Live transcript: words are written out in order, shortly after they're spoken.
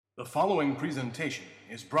The following presentation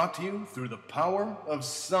is brought to you through the power of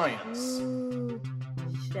science. Ooh,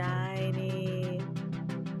 shiny.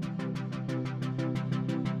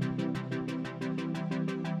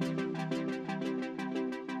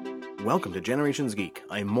 Welcome to Generations Geek,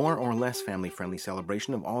 a more or less family-friendly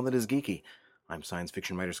celebration of all that is geeky. I'm science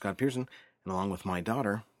fiction writer Scott Pearson, and along with my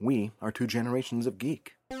daughter, we are two generations of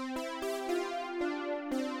geek.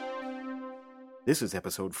 This is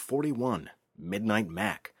episode 41, Midnight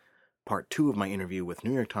Mac, part 2 of my interview with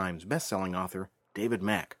New York Times best-selling author David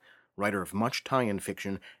Mack, writer of much tie-in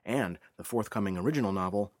fiction and the forthcoming original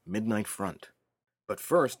novel Midnight Front. But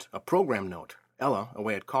first, a program note. Ella,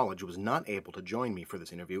 away at college, was not able to join me for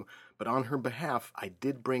this interview, but on her behalf, I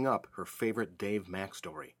did bring up her favorite Dave Mack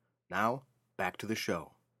story. Now, back to the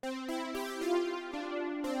show.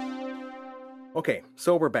 Okay,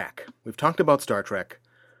 so we're back. We've talked about Star Trek.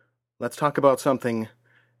 Let's talk about something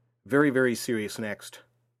very, very serious next.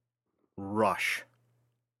 Rush.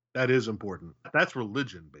 That is important. That's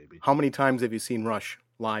religion, baby. How many times have you seen Rush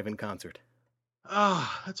live in concert?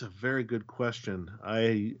 That's a very good question.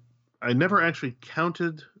 I never actually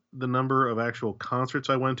counted the number of actual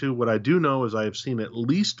concerts I went to. What I do know is I have seen at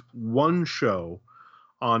least one show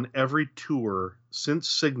on every tour since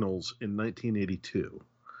Signals in 1982.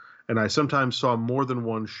 And I sometimes saw more than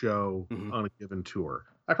one show on a given tour.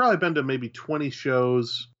 I've probably been to maybe 20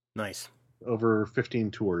 shows. Nice. Over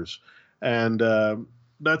 15 tours. And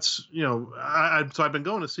that's, so I've been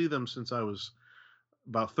going to see them since I was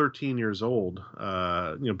about 13 years old,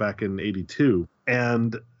 back in 82.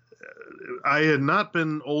 And I had not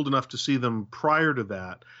been old enough to see them prior to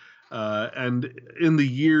that. And in the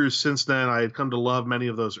years since then, I had come to love many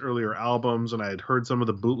of those earlier albums, and I had heard some of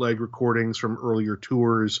the bootleg recordings from earlier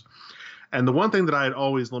tours. And the one thing that I had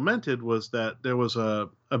always lamented was that there was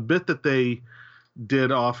a bit that they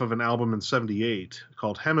did off of an album in 78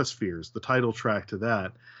 called Hemispheres, the title track to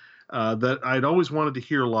that I'd always wanted to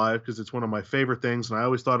hear live because it's one of my favorite things, and I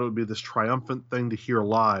always thought it would be this triumphant thing to hear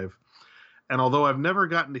live. And although I've never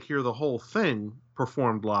gotten to hear the whole thing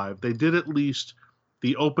performed live, they did at least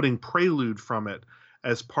the opening prelude from it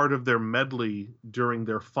as part of their medley during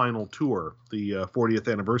their final tour, the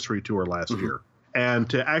 40th anniversary tour last year. And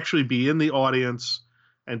to actually be in the audience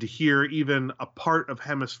and to hear even a part of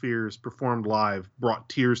Hemispheres performed live brought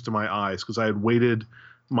tears to my eyes because I had waited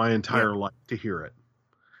my entire life to hear it.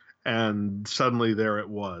 And suddenly there it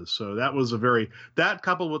was. So that was that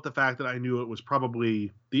coupled with the fact that I knew it was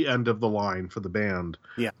probably the end of the line for the band,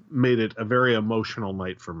 made it a very emotional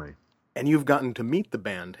night for me. And you've gotten to meet the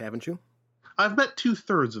band, haven't you? I've met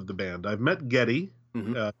 2/3 of the band. I've met Geddy,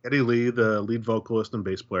 Geddy Lee, the lead vocalist and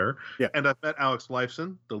bass player. Yeah. And I've met Alex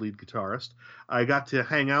Lifeson, the lead guitarist. I got to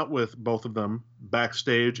hang out with both of them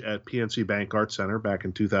backstage at PNC Bank Arts Center back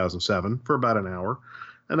in 2007 for about an hour.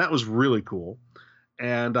 And that was really cool.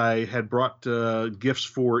 And I had brought gifts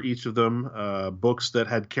for each of them, books that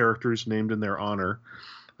had characters named in their honor.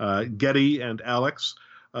 Geddy and Alex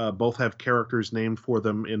both have characters named for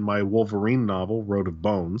them in my Wolverine novel, Road of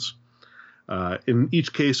Bones. In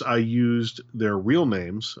each case, I used their real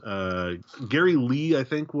names. Gary Lee, I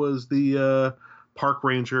think, was the park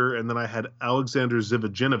ranger, and then I had Alexander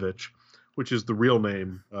Zivajinovich, which is the real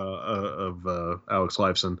name of Alex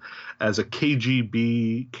Lifeson, as a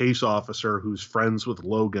KGB case officer who's friends with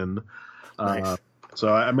Logan. Nice.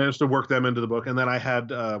 So I managed to work them into the book. And then I had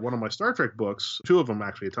one of my Star Trek books, 2 of them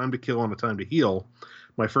actually, A Time to Kill and A Time to Heal,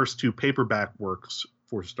 my first 2 paperback works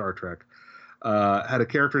for Star Trek, had a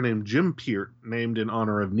character named Jim Peart, named in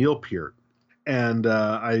honor of Neil Peart. And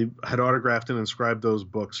I had autographed and inscribed those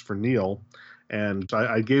books for Neil. And so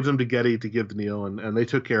I gave them to Geddy to give to Neil, and they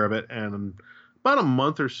took care of it. And about a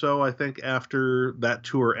month or so, I think, after that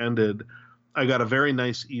tour ended, I got a very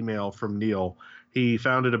nice email from Neil. He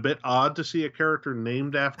found it a bit odd to see a character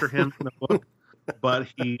named after him in a book, but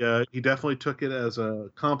he definitely took it as a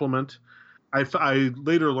compliment. I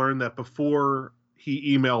later learned that before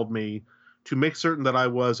he emailed me, to make certain that I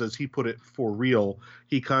was, as he put it, for real,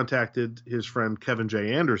 he contacted his friend Kevin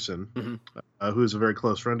J. Anderson, who is a very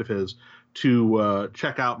close friend of his, to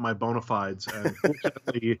check out my bona fides. And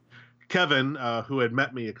fortunately, Kevin, who had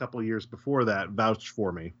met me a couple of years before that, vouched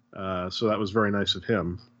for me. So that was very nice of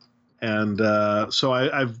him. And so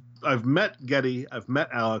I've met Geddy, I've met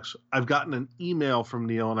Alex, I've gotten an email from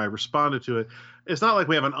Neil, and I responded to it. It's not like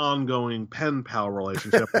we have an ongoing pen pal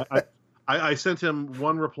relationship. I sent him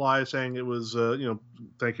one reply saying it was,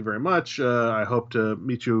 thank you very much. I hope to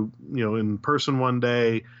meet you, in person one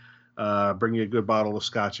day. Bring you a good bottle of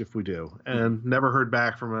scotch if we do. And never heard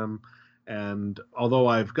back from him. And although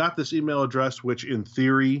I've got this email address, which in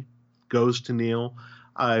theory goes to Neil,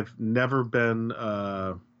 I've never been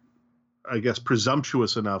I guess,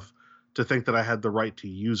 presumptuous enough to think that I had the right to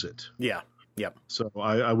use it. Yeah. Yep. So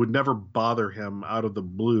I would never bother him out of the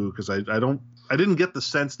blue because I didn't get the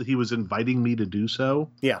sense that he was inviting me to do so.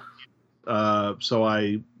 Yeah. So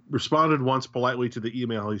I responded once politely to the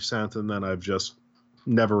email he sent, and then I've just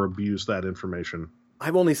never abused that information.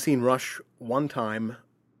 I've only seen Rush one time,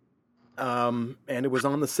 and it was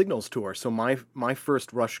on the Signals tour. So my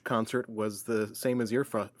first Rush concert was the same as your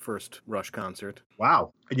first Rush concert.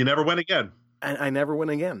 Wow. And you never went again? And I never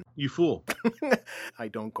went again. You fool. I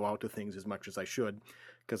don't go out to things as much as I should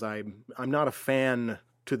because I'm not a fan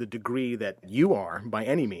to the degree that you are by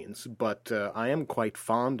any means, but I am quite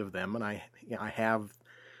fond of them, and I have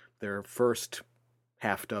their first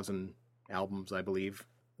half dozen albums, I believe.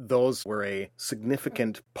 Those were a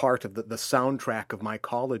significant part of the soundtrack of my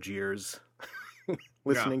college years,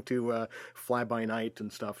 listening to Fly By Night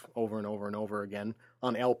and stuff over and over and over again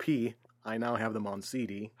on LP. I now have them on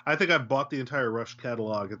CD. I think I've bought the entire Rush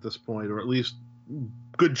catalog at this point, or at least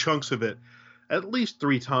good chunks of it, at least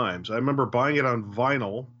 3 times. I remember buying it on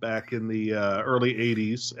vinyl back in the early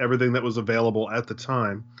 80s, everything that was available at the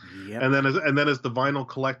time. Yep. And then as the vinyl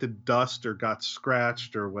collected dust or got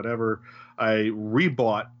scratched or whatever, I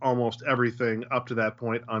rebought almost everything up to that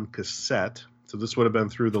point on cassette. So this would have been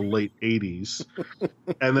through the late 80s.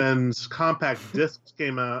 And then compact discs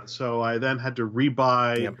came out, so I then had to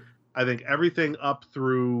rebuy... Yep. I think everything up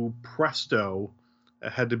through Presto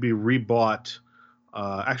had to be rebought.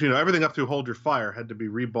 Everything up through Hold Your Fire had to be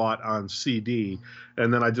rebought on CD,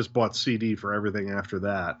 and then I just bought CD for everything after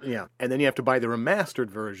that. Yeah, and then you have to buy the remastered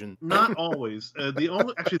version. Not always.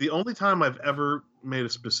 The only time I've ever made a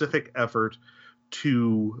specific effort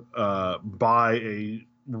to buy a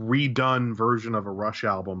redone version of a Rush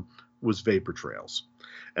album was Vapor Trails,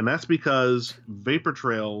 and that's because Vapor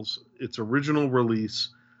Trails, its original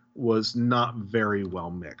release, was not very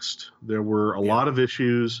well mixed. There were a lot of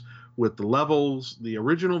issues with the levels. The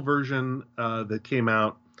original version that came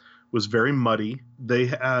out was very muddy. They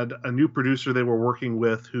had a new producer they were working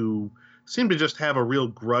with who seemed to just have a real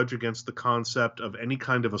grudge against the concept of any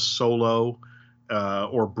kind of a solo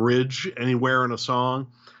or bridge anywhere in a song.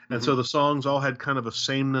 And so the songs all had kind of a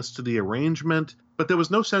sameness to the arrangement, but there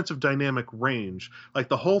was no sense of dynamic range. Like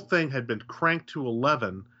the whole thing had been cranked to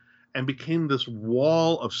 11 and became this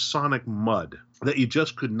wall of sonic mud that you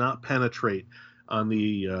just could not penetrate on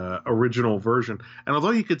the original version. And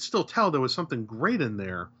although you could still tell there was something great in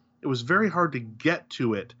there, it was very hard to get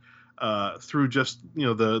to it through just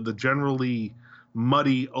the generally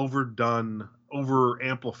muddy, overdone,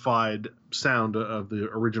 over-amplified sound of the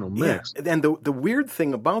original mix. Yeah. And the weird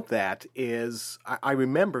thing about that is I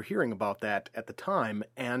remember hearing about that at the time,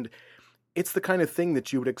 and it's the kind of thing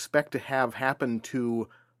that you would expect to have happen to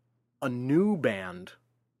a new band,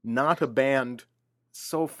 not a band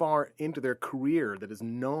so far into their career that is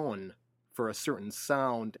known for a certain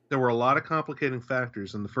sound. There were a lot of complicating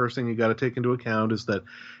factors, and the first thing you got to take into account is that,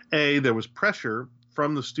 A, there was pressure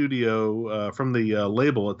from the studio, from the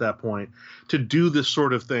label at that point, to do this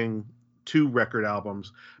sort of thing to record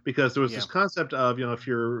albums, because there was this concept of, if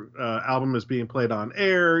your album is being played on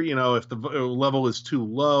air, if the level is too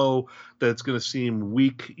low, that it's going to seem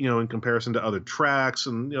weak, in comparison to other tracks,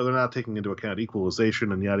 and they're not taking into account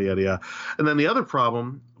equalization and yada yada yada. And then the other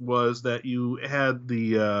problem was that you had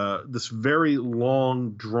the this very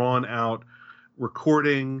long, drawn out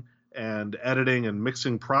recording and editing and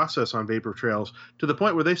mixing process on Vapor Trails, to the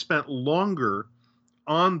point where they spent longer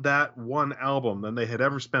on that one album than they had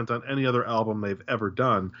ever spent on any other album they've ever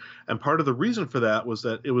done. And part of the reason for that was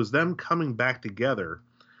that it was them coming back together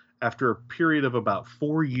after a period of about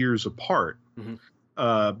 4 years apart.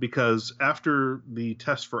 Because after the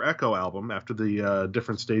Test for Echo album, after the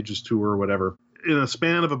Different Stages tour or whatever, in a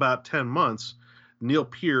span of about 10 months, Neil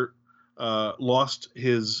Peart lost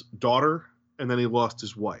his daughter, and then he lost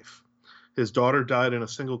his wife. His daughter died in a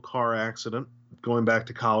single car accident going back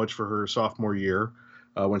to college for her sophomore year.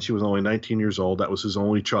 When she was only 19 years old. That was his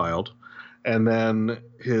only child. And then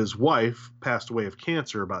his wife passed away of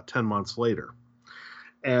cancer about 10 months later.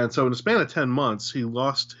 And so in a span of 10 months, he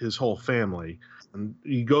lost his whole family. And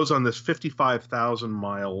he goes on this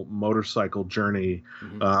 55,000-mile motorcycle journey,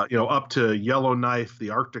 up to Yellowknife, the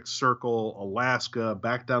Arctic Circle, Alaska,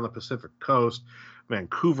 back down the Pacific coast,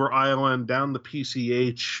 Vancouver Island, down the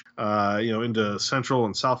PCH, into Central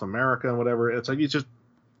and South America and whatever. It's like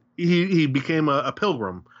he became a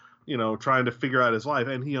pilgrim, trying to figure out his life.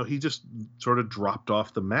 And, he just sort of dropped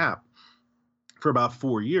off the map for about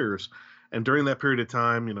 4 years. And during that period of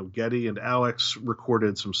time, Geddy and Alex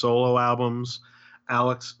recorded some solo albums.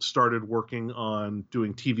 Alex started working on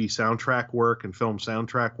doing TV soundtrack work and film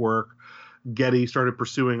soundtrack work. Geddy started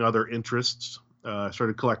pursuing other interests,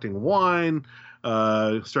 started collecting wine,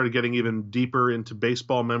 started getting even deeper into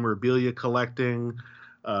baseball memorabilia collecting,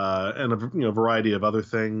 and a variety of other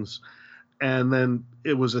things. And then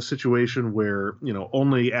it was a situation where,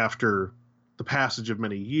 only after the passage of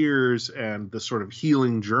many years and the sort of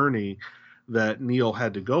healing journey that Neil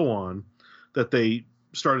had to go on, that they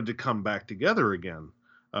started to come back together again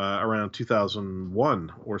around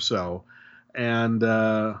 2001 or so. And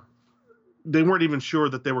they weren't even sure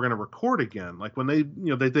that they were going to record again. Like when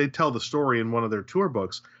they tell the story in one of their tour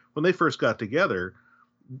books, when they first got together,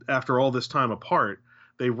 after all this time apart,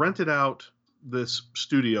 they rented out this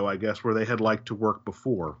studio, I guess, where they had liked to work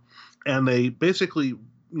before. And they basically,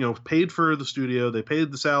 paid for the studio. They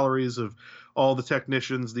paid the salaries of all the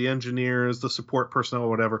technicians, the engineers, the support personnel,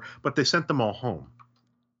 whatever, but they sent them all home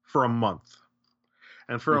for a month.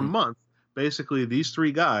 And for a month, basically, these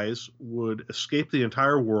three guys would escape the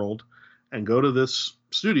entire world and go to this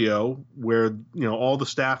studio where, all the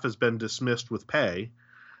staff has been dismissed with pay.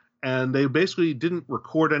 And they basically didn't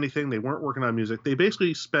record anything. They weren't working on music. They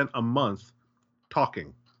basically spent a month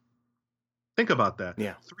talking. Think about that.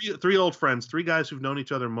 Yeah. Three old friends, three guys who've known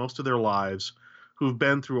each other most of their lives, who've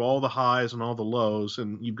been through all the highs and all the lows.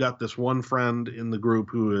 And you've got this one friend in the group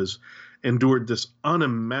who has endured this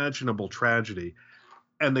unimaginable tragedy.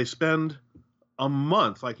 And they spend a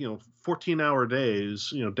month, 14-hour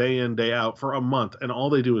days, day in, day out for a month. And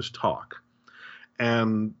all they do is talk.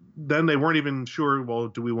 And then they weren't even sure, well,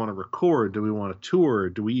 do we want to record? Do we want to tour?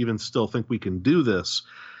 Do we even still think we can do this?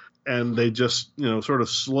 And they just, sort of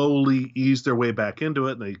slowly eased their way back into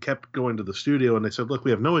it. And they kept going to the studio and they said, look,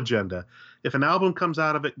 we have no agenda. If an album comes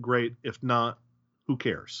out of it, great. If not, who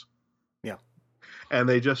cares? Yeah. And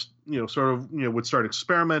they just, would start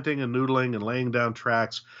experimenting and noodling and laying down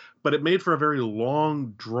tracks. But it made for a very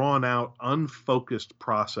long, drawn out, unfocused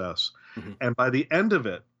process. Mm-hmm. And by the end of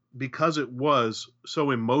it, because it was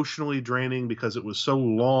so emotionally draining, because it was so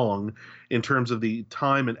long in terms of the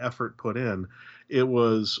time and effort put in, it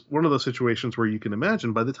was one of those situations where you can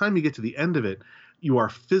imagine by the time you get to the end of it, you are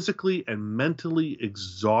physically and mentally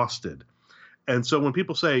exhausted. And so when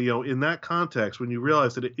people say, in that context, when you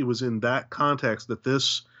realize that it was in that context that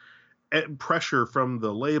this pressure from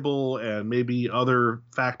the label and maybe other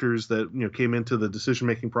factors that, came into the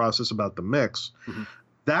decision-making process about the mix,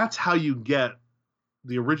 that's how you get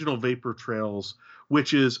the original Vapor Trails,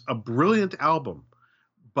 which is a brilliant album,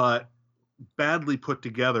 but badly put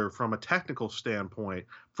together from a technical standpoint.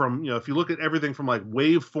 From, if you look at everything from like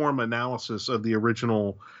waveform analysis of the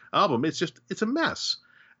original album, it's a mess.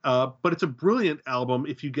 But it's a brilliant album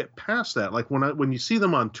if you get past that. Like when you see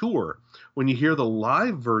them on tour, when you hear the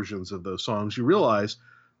live versions of those songs, you realize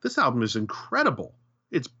this album is incredible.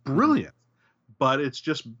 It's brilliant, but it's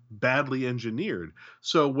just badly engineered.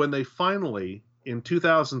 So when they finally, in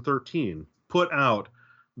 2013, put out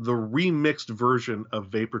the remixed version of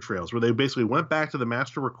Vapor Trails, where they basically went back to the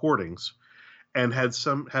master recordings and had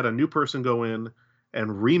a new person go in and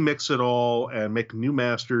remix it all and make new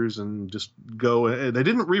masters and just go. They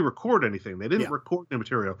didn't re-record anything. They didn't record new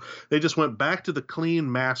material. They just went back to the clean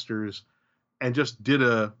masters and just did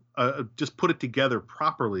just put it together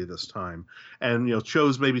properly this time. And,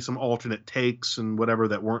 chose maybe some alternate takes and whatever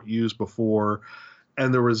that weren't used before.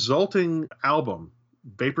 And the resulting album,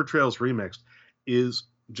 Vapor Trails Remixed, is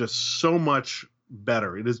just so much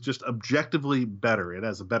better. It is just objectively better. It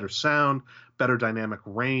has a better sound, better dynamic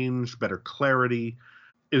range, better clarity.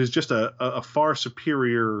 It is just a far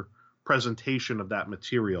superior presentation of that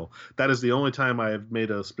material. That is the only time I have made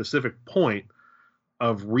a specific point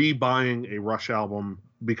of rebuying a Rush album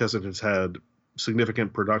because it has had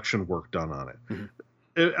significant production work done on it. Mm-hmm.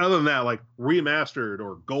 Other than that, like remastered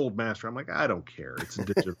or gold master, I'm like, I don't care. It's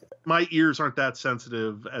digital. My ears aren't that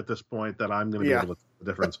sensitive at this point that I'm going to be able to tell the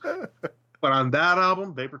difference. But on that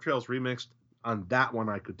album, Vapor Trails Remixed, on that one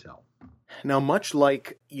I could tell. Now, much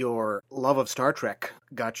like your love of Star Trek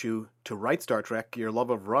got you to write Star Trek, your love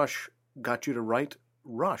of Rush got you to write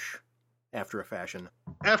Rush after a fashion.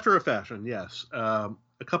 After a fashion, yes. A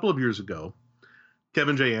couple of years ago,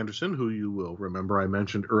 Kevin J. Anderson, who you will remember I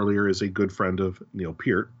mentioned earlier is a good friend of Neil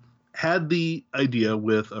Peart, had the idea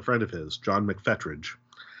with a friend of his, John McFetridge,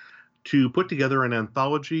 to put together an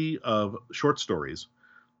anthology of short stories,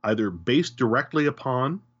 either based directly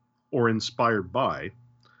upon or inspired by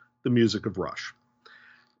the music of Rush.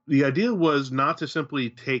 The idea was not to simply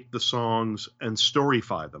take the songs and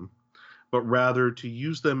storyfy them, but rather to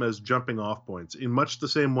use them as jumping off points in much the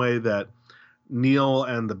same way that Neil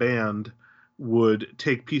and the band would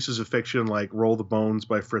take pieces of fiction like Roll the Bones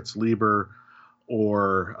by Fritz Leiber,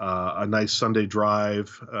 or A Nice Sunday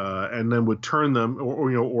Drive, and then would turn them,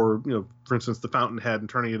 or for instance, The Fountainhead, and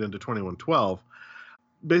turning it into 2112.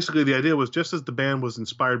 Basically, the idea was, just as the band was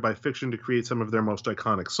inspired by fiction to create some of their most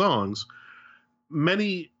iconic songs,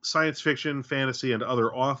 many science fiction, fantasy, and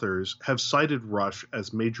other authors have cited Rush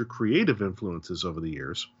as major creative influences over the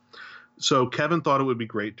years. So Kevin thought it would be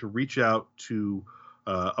great to reach out to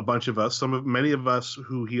a bunch of us, many of us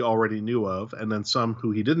who he already knew of, and then some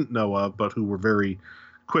who he didn't know of, but who were very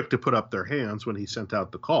quick to put up their hands when he sent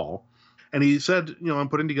out the call. And he said, I'm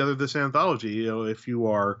putting together this anthology. If you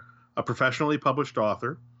are a professionally published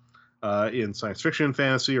author in science fiction,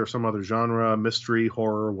 fantasy, or some other genre, mystery,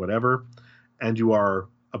 horror, whatever, and you are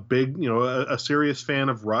a big, a serious fan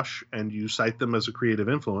of Rush, and you cite them as a creative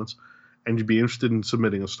influence, and you'd be interested in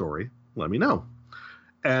submitting a story, let me know.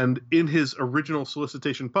 And in his original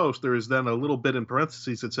solicitation post, there is then a little bit in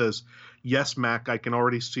parentheses that says, "Yes, Mac, I can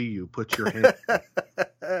already see you. Put your hand."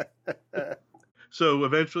 So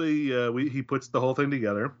eventually he puts the whole thing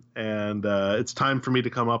together, and it's time for me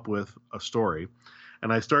to come up with a story.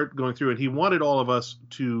 And I start going through, and he wanted all of us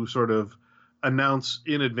to sort of announce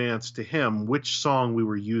in advance to him which song we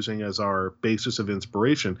were using as our basis of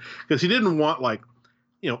inspiration, because he didn't want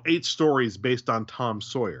 8 stories based on Tom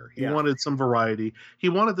Sawyer. He wanted some variety. He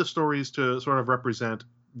wanted the stories to sort of represent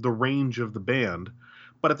the range of the band,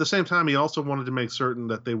 but at the same time, he also wanted to make certain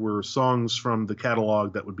that they were songs from the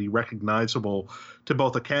catalog that would be recognizable to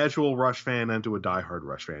both a casual Rush fan and to a diehard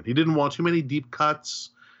Rush fan. He didn't want too many deep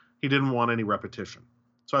cuts. He didn't want any repetition.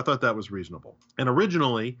 So I thought that was reasonable. And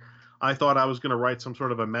originally, I thought I was going to write some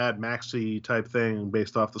sort of a Mad Maxy type thing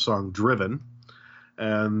based off the song Driven.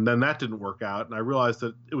 And then that didn't work out. And I realized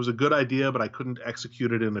that it was a good idea, but I couldn't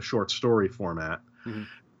execute it in a short story format. Mm-hmm.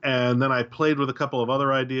 And then I played with a couple of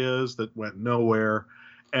other ideas that went nowhere.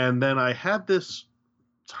 And then I had this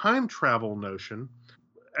time travel notion.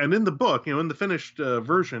 And in the book, in the finished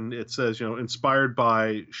version, it says, inspired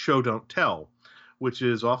by Show Don't Tell, which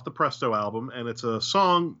is off the Presto album. And it's a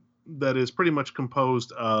song that is pretty much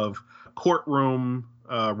composed of courtroom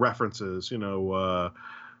references,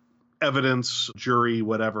 evidence, jury,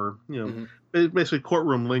 whatever, basically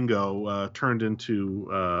courtroom lingo turned into,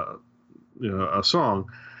 a song.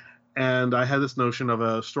 And I had this notion of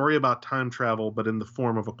a story about time travel, but in the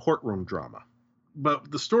form of a courtroom drama. But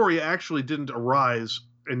the story actually didn't arise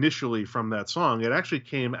initially from that song. It actually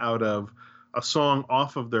came out of a song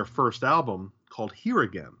off of their first album called Here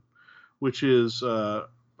Again, which is a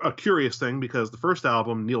curious thing because the first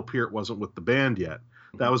album, Neil Peart wasn't with the band yet.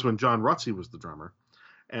 That was when John Rutsey was the drummer.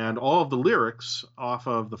 And all of the lyrics off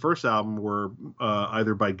of the first album were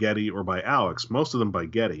either by Geddy or by Alex, most of them by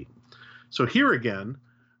Geddy. So Here Again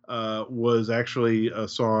was actually a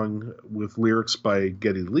song with lyrics by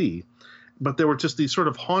Geddy Lee. But there were just these sort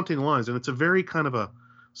of haunting lines, and it's a very kind of a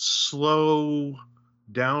slow,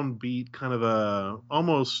 downbeat, kind of a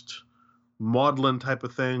almost maudlin type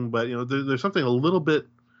of thing. But, there's something a little bit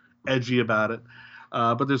edgy about it.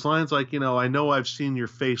 But there's lines like, I know I've seen your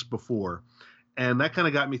face before. And that kind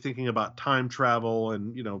of got me thinking about time travel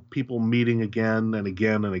and, people meeting again and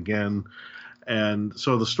again and again. And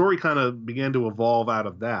so the story kind of began to evolve out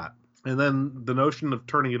of that. And then the notion of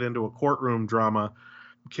turning it into a courtroom drama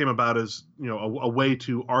came about as, a way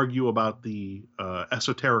to argue about the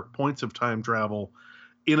esoteric points of time travel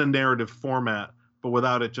in a narrative format, but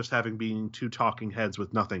without it just having been 2 talking heads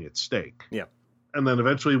with nothing at stake. Yeah. And then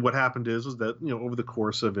eventually what happened is that, over the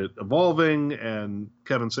course of it evolving and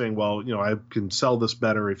Kevin saying, well, I can sell this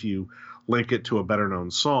better if you link it to a better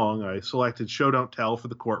known song, I selected Show Don't Tell for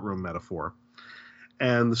the courtroom metaphor.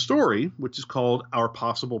 And the story, which is called Our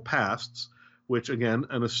Possible Pasts, which, again,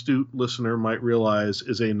 an astute listener might realize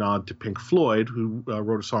is a nod to Pink Floyd, who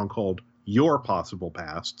wrote a song called Your Possible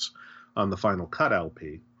Pasts on the Final Cut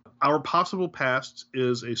LP. Our Possible Pasts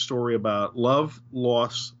is a story about love,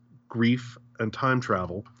 loss, grief, and time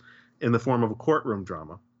travel in the form of a courtroom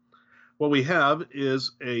drama. What we have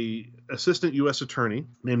is a assistant U.S. attorney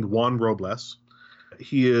named Juan Robles.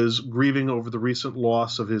 He is grieving over the recent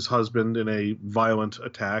loss of his husband in a violent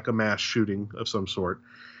attack, a mass shooting of some sort.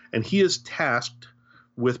 And he is tasked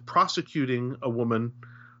with prosecuting a woman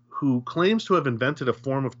who claims to have invented a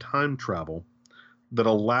form of time travel that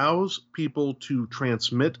allows people to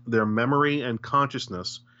transmit their memory and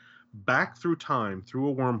consciousness back through time, through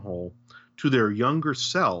a wormhole, to their younger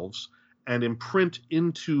selves and imprint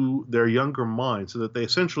into their younger mind so that they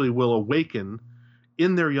essentially will awaken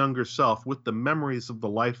in their younger self with the memories of the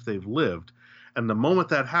life they've lived. And the moment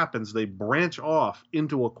that happens, they branch off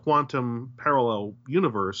into a quantum parallel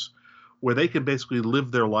universe where they can basically live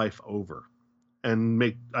their life over and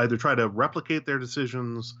either try to replicate their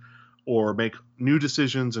decisions or make new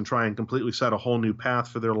decisions and try and completely set a whole new path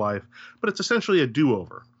for their life. But it's essentially a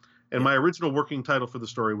do-over. And my original working title for the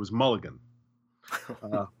story was Mulligan.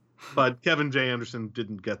 But Kevin J. Anderson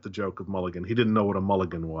didn't get the joke of mulligan. He didn't know what a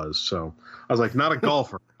mulligan was. So I was like, not a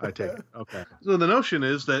golfer, I take it. Okay. So the notion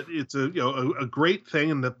is that it's a great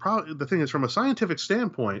thing. And the thing is, from a scientific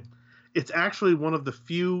standpoint, it's actually one of the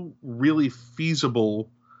few really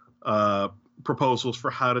feasible proposals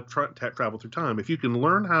for how to travel through time. If you can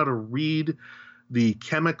learn how to read the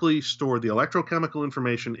chemically stored, the electrochemical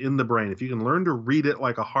information in the brain, if you can learn to read it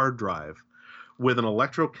like a hard drive with an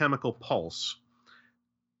electrochemical pulse,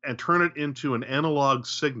 and turn it into an analog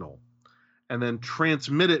signal, and then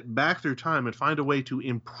transmit it back through time and find a way to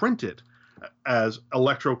imprint it as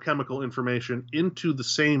electrochemical information into the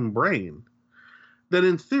same brain, then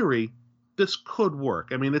in theory, this could work.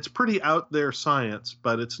 I mean, it's pretty out there science,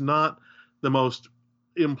 but it's not the most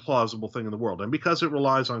implausible thing in the world. And because it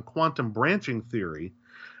relies on quantum branching theory,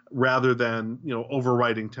 rather than,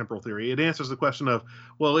 overriding temporal theory, it answers the question of,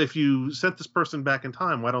 well, if you sent this person back in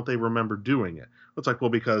time, why don't they remember doing it? It's like, well,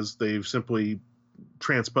 because they've simply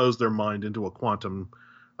transposed their mind into a quantum,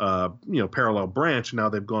 parallel branch. Now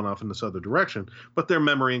they've gone off in this other direction, but their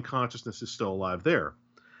memory and consciousness is still alive there,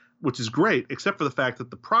 which is great, except for the fact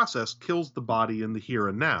that the process kills the body in the here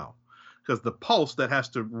and now, because the pulse that has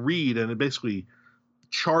to read and it basically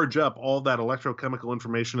charge up all that electrochemical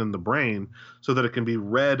information in the brain so that it can be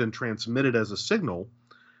read and transmitted as a signal,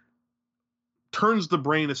 turns the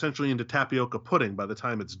brain essentially into tapioca pudding by the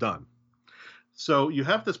time it's done. So you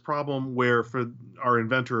have this problem where, for our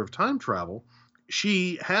inventor of time travel,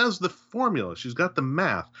 she has the formula. She's got the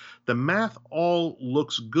math. The math all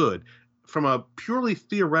looks good. From a purely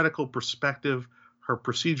theoretical perspective, her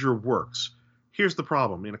procedure works. Here's the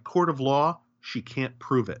problem. In a court of law, she can't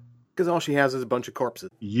prove it. Because all she has is a bunch of corpses.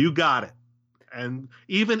 You got it. And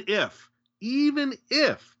even if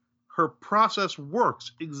her process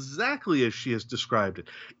works exactly as she has described it,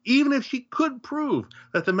 even if she could prove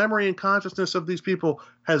that the memory and consciousness of these people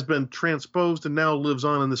has been transposed and now lives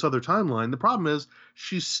on in this other timeline, the problem is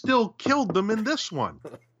she still killed them in this one.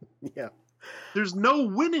 Yeah. There's no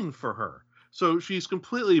winning for her. So she's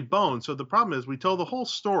completely boned. So the problem is we tell the whole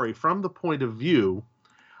story from the point of view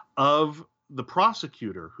of the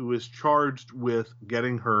prosecutor who is charged with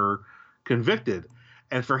getting her convicted.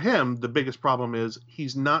 And for him, the biggest problem is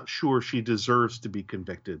he's not sure she deserves to be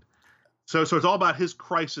convicted. So it's all about his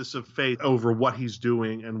crisis of faith over what he's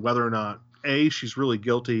doing and whether or not, A, she's really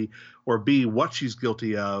guilty, or B, what she's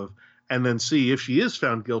guilty of, and then C, if she is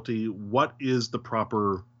found guilty, what is the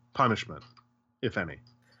proper punishment, if any.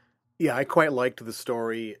 Yeah, I quite liked the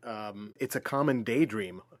story. It's a common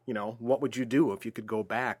daydream. What would you do if you could go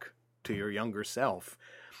back to your younger self?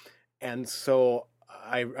 And so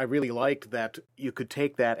I really liked that you could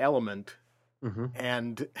take that element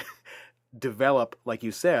and develop, like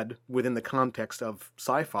you said, within the context of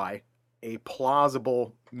sci-fi, a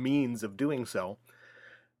plausible means of doing so.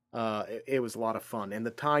 It was a lot of fun. And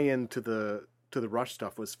the tie-in to the Rush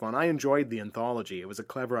stuff was fun. I enjoyed the anthology. It was a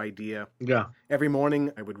clever idea. Yeah. Every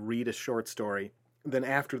morning I would read a short story. Then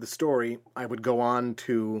after the story, I would go on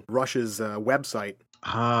to Rush's website.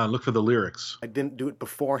 Look for the lyrics. I didn't do it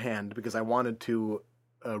beforehand because I wanted to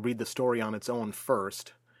read the story on its own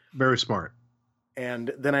first. Very smart.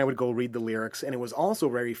 And then I would go read the lyrics. And it was also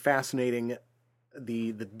very fascinating,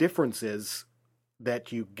 the differences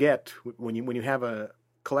that you get when you have a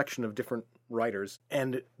collection of different writers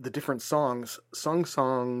and the different songs. Some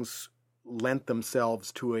songs lent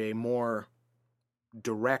themselves to a more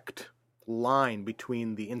direct line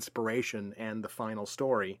between the inspiration and the final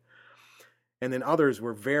story. And then others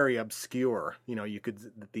were very obscure. You could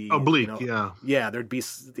oblique, yeah. Yeah, there'd be,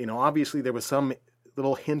 obviously there was some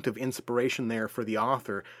little hint of inspiration there for the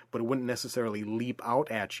author, but it wouldn't necessarily leap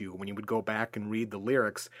out at you when you would go back and read the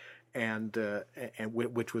lyrics, and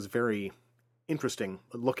which was very interesting,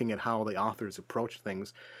 looking at how the authors approached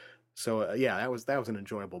things. So yeah, that was an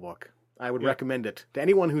enjoyable book. I would recommend it to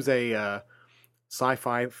anyone who's a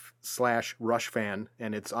sci-fi / Rush fan,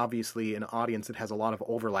 and it's obviously an audience that has a lot of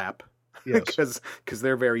overlap. Yes. Because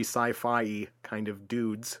they're very sci-fi kind of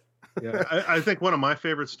dudes. Yeah, I think one of my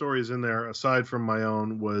favorite stories in there, aside from my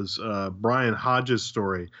own, was Brian Hodges'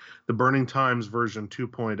 story, the Burning Times version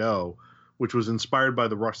 2.0, which was inspired by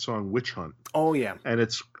the Rush song Witch Hunt. Oh, yeah. And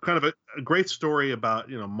it's kind of a great story about,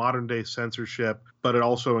 modern-day censorship, but it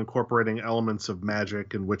also incorporating elements of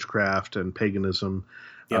magic and witchcraft and paganism.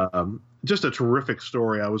 Yep. Just a terrific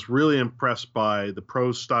story. I was really impressed by the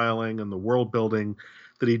prose styling and the world building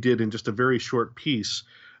that he did in just a very short piece,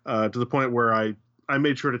 to the point where I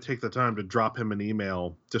made sure to take the time to drop him an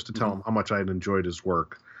email just to tell him how much I had enjoyed his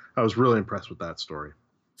work. I was really impressed with that story.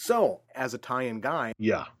 So, as a tie-in guy,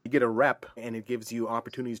 yeah, you get a rep, and it gives you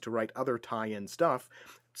opportunities to write other tie-in stuff.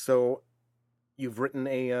 So, you've written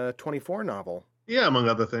a 24 novel. Yeah, among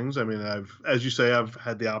other things. I mean, as you say, I've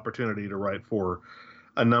had the opportunity to write for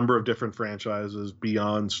a number of different franchises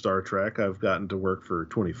beyond Star Trek. I've gotten to work for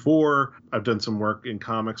 24. I've done some work in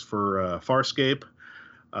comics for Farscape.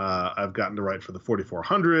 I've gotten to write for the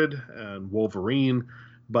 4400 and Wolverine.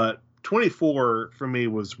 But 24 for me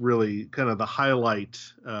was really kind of the highlight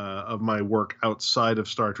of my work outside of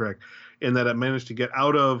Star Trek, in that it managed to get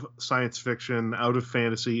out of science fiction, out of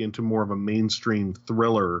fantasy, into more of a mainstream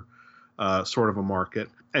thriller sort of a market.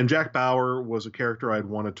 And Jack Bauer was a character I'd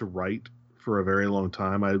wanted to write for a very long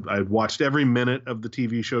time. I'd watched every minute of the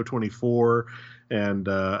TV show 24, and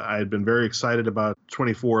I had been very excited about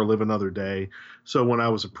 24 Live Another Day. So when I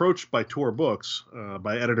was approached by Tor Books,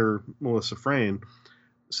 by editor Melissa Frayne,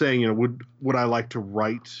 saying, would I like to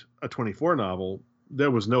write a 24 novel,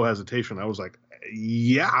 there was no hesitation. I was like,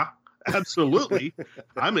 yeah, absolutely.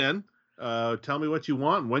 I'm in. Tell me what you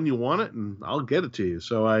want, when you want it, and I'll get it to you.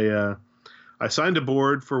 So I signed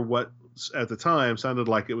aboard for what at the time sounded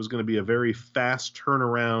like it was going to be a very fast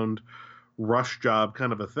turnaround rush job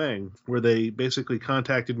kind of a thing, where they basically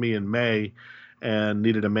contacted me in May and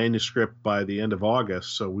needed a manuscript by the end of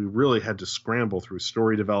August. So we really had to scramble through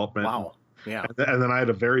story development. Wow. Yeah. And then I had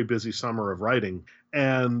a very busy summer of writing.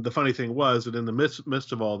 And the funny thing was that in the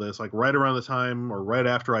midst of all this, like right around the time or right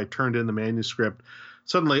after I turned in the manuscript,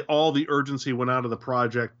 suddenly all the urgency went out of the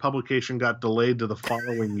project. Publication got delayed to the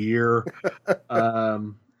following year.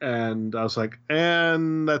 And I was like,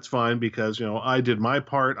 and that's fine, because, I did my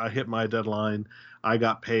part. I hit my deadline. I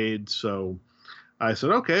got paid. So I said,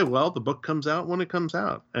 okay, well, the book comes out when it comes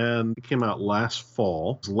out. And it came out last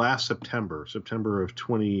fall, last September of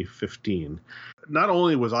 2015. Not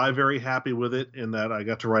only was I very happy with it in that I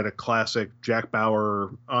got to write a classic Jack Bauer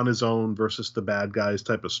on his own versus the bad guys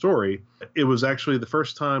type of story, it was actually the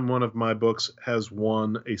first time one of my books has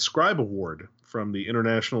won a Scribe Award from the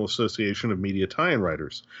International Association of Media Tie-in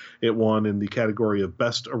Writers. It won in the category of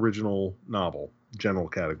Best Original Novel, general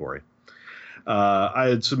category. I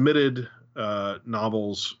had submitted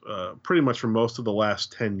novels pretty much for most of the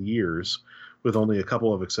last 10 years, with only a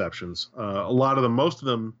couple of exceptions. Most of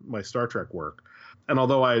them, my Star Trek work. And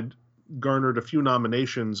although I'd garnered a few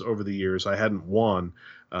nominations over the years, I hadn't won.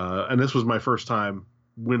 And this was my first time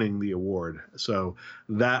winning the award. So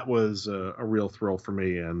that was a real thrill for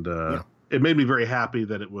me. And it made me very happy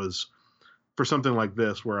that it was for something like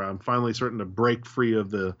this, where I'm finally starting to break free of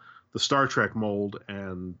the Star Trek mold,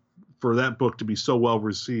 and for that book to be so well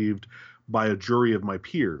received by a jury of my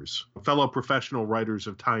peers, fellow professional writers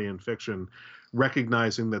of tie-in fiction,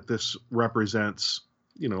 recognizing that this represents,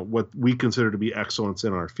 what we consider to be excellence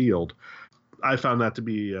in our field. I found that to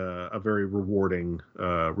be a very rewarding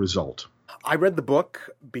result. I read the book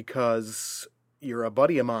because you're a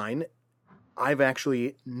buddy of mine. I've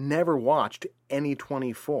actually never watched any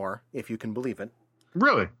 24, if you can believe it.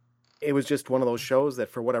 Really? It was just one of those shows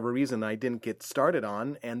that for whatever reason I didn't get started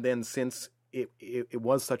on, and then since it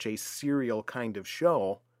was such a serial kind of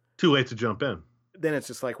show, too late to jump in. Then it's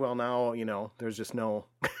just like, well, now there's just no,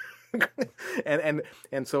 and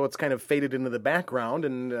so it's kind of faded into the background,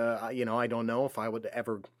 and I don't know if I would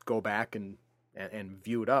ever go back and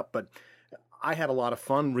view it up, but I had a lot of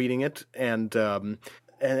fun reading it, and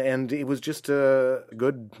it was just a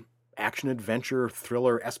good action adventure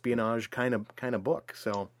thriller espionage kind of book.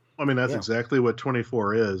 So. I mean, that's exactly what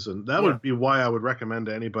 24 is. And that would be why I would recommend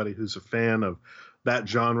to anybody who's a fan of that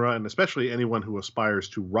genre, and especially anyone who aspires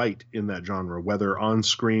to write in that genre, whether on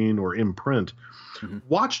screen or in print,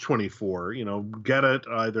 watch 24, get it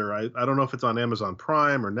either. I don't know if it's on Amazon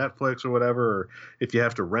Prime or Netflix or whatever, or if you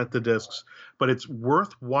have to rent the discs, but it's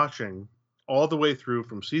worth watching all the way through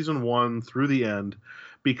from season 1 through the end,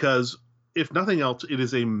 because if nothing else, it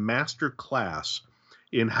is a master class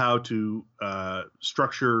in how to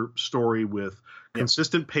structure story with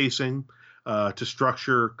consistent pacing, to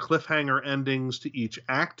structure cliffhanger endings to each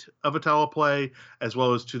act of a teleplay, as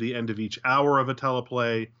well as to the end of each hour of a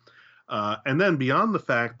teleplay. And then beyond the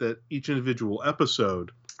fact that each individual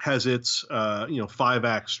episode has its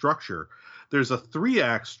 5-act structure, there's a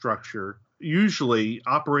 3-act structure usually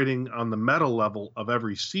operating on the meta level of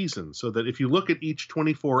every season, so that if you look at each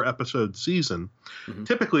 24 episode season,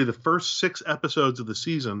 typically the first 6 episodes of the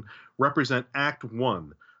season represent Act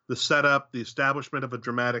 1, the setup, the establishment of a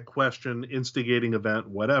dramatic question, instigating event,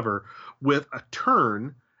 whatever, with a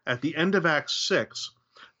turn at the end of Act 6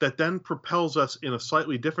 that then propels us in a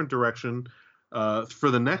slightly different direction for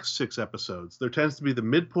the next 6 episodes. There tends to be the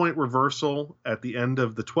midpoint reversal at the end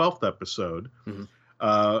of the 12th episode.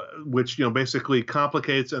 which basically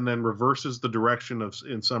complicates and then reverses the direction of,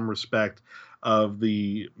 in some respect, of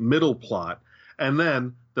the middle plot. And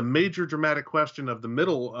then the major dramatic question of the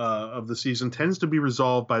middle of the season tends to be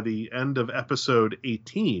resolved by the end of episode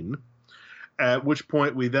 18, at which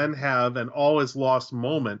point we then have an all is lost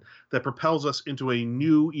moment that propels us into a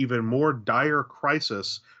new, even more dire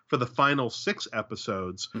crisis for the final 6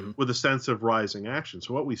 episodes with a sense of rising action.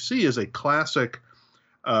 So what we see is a classic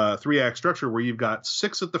 3-act structure where you've got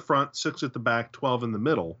 6 at the front, 6 at the back, 12 in the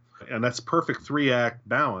middle. And that's perfect 3-act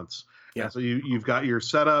balance. Yeah. So you've got your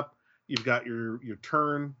setup, you've got your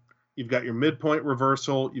turn, you've got your midpoint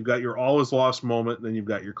reversal, you've got your all is lost moment, and then you've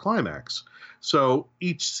got your climax. So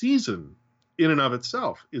each season in and of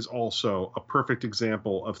itself is also a perfect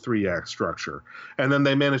example of 3-act structure. And then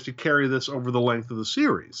they managed to carry this over the length of the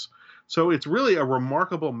series. So it's really a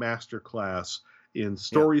remarkable masterclass in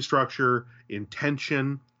story structure, in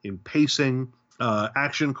tension, in pacing,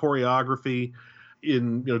 action choreography,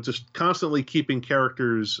 in just constantly keeping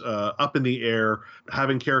characters up in the air,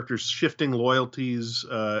 having characters shifting loyalties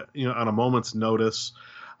on a moment's notice.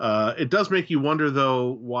 It does make you wonder,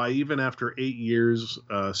 though, why even after 8 years,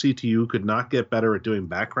 CTU could not get better at doing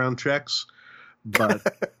background checks. But,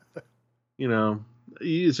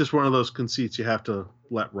 it's just one of those conceits you have to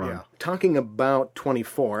let run. Yeah. Talking about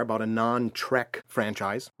 24, about a non-Trek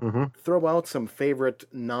franchise, throw out some favorite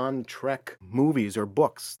non-Trek movies or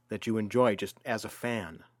books that you enjoy just as a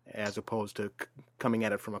fan, as opposed to coming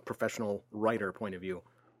at it from a professional writer point of view.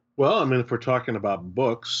 Well, if we're talking about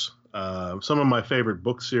books, some of my favorite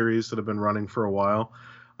book series that have been running for a while,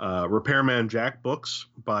 Repairman Jack books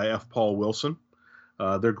by F. Paul Wilson.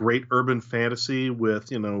 They're great urban fantasy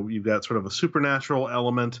with, you've got sort of a supernatural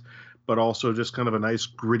element, but also just kind of a nice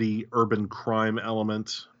gritty urban crime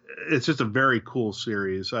element. It's just a very cool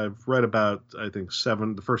series. I've read about, I think,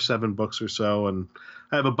 the first 7 books or so, and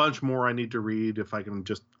I have a bunch more I need to read if I can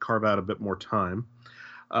just carve out a bit more time.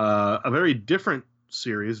 A very different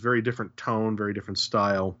series, very different tone, very different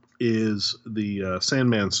style, is the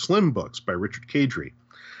Sandman Slim books by Richard Kadrey.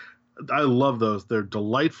 I love those. They're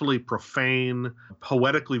delightfully profane,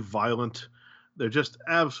 poetically violent. They're just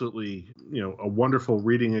absolutely, a wonderful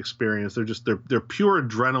reading experience. They're pure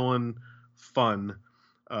adrenaline fun,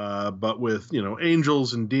 but with,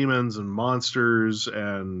 angels and demons and monsters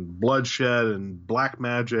and bloodshed and black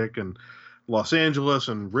magic and Los Angeles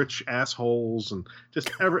and rich assholes and just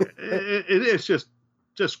it's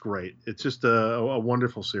just great. It's just a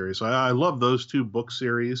wonderful series. So I love those 2 book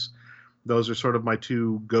series. Those are sort of my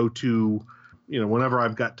 2 go-to, whenever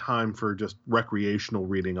I've got time for just recreational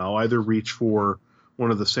reading, I'll either reach for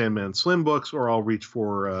one of the Sandman Slim books or I'll reach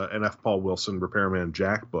for an F. Paul Wilson Repairman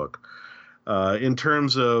Jack book. In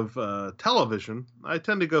terms of television, I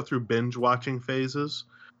tend to go through binge-watching phases.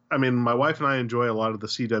 My wife and I enjoy a lot of the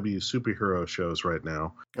CW superhero shows right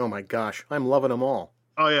now. Oh, my gosh. I'm loving them all.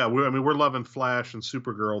 Oh, yeah. We're loving Flash and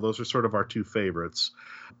Supergirl. Those are sort of our 2 favorites.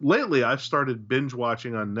 Lately, I've started binge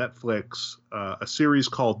watching on Netflix a series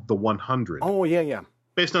called The 100. Oh, yeah.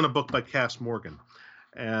 Based on a book by Cass Morgan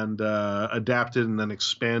and adapted and then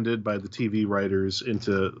expanded by the TV writers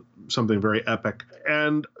into something very epic.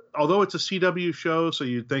 And although it's a CW show, so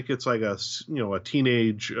you'd think it's like a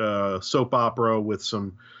teenage soap opera with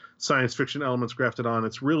some science fiction elements grafted on,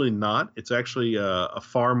 it's really not. It's actually a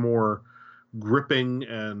far more gripping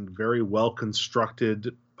and very well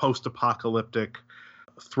constructed post-apocalyptic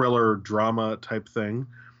thriller drama type thing.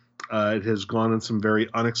 It has gone in some very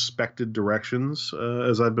unexpected directions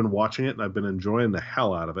as I've been watching it, and I've been enjoying the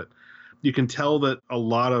hell out of it. You can tell that a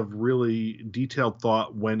lot of really detailed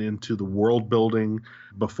thought went into the world building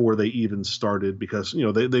before they even started, because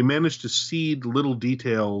they managed to seed little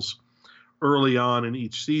details early on in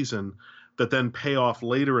each season that then pay off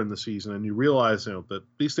later in the season, and you realize that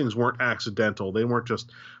these things weren't accidental. They weren't just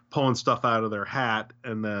pulling stuff out of their hat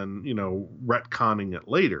and then retconning it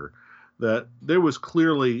later. That there was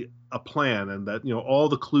clearly a plan, and that all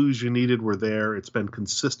the clues you needed were there. It's been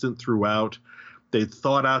consistent throughout. They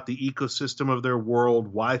thought out the ecosystem of their world,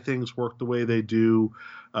 why things work the way they do,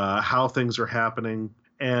 how things are happening.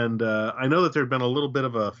 And I know that there had been a little bit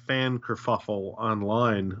of a fan kerfuffle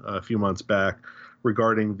online a few months back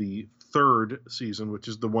regarding the 3rd season, which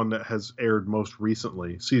is the one that has aired most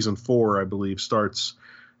recently. Season 4, I believe, starts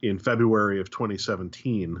in February of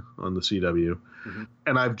 2017 on the CW. Mm-hmm.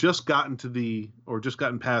 And I've just gotten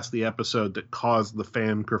past the episode that caused the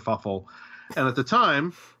fan kerfuffle. And at the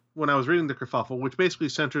time, when I was reading the kerfuffle, which basically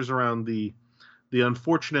centers around the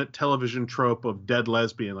unfortunate television trope of dead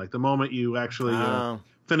lesbian, like the moment you actually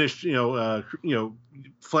finished,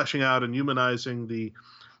 fleshing out and humanizing the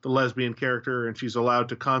the lesbian character, and she's allowed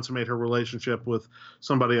to consummate her relationship with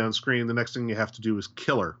somebody on screen. The next thing you have to do is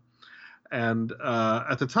kill her. And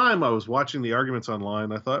at the time I was watching the arguments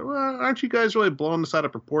online, I thought, well, aren't you guys really blowing this out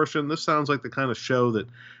of proportion? This sounds like the kind of show that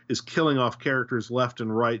is killing off characters left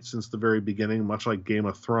and right since the very beginning, much like Game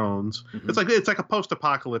of Thrones. Mm-hmm. It's like a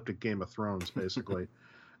post-apocalyptic Game of Thrones, basically.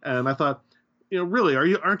 And I thought, really,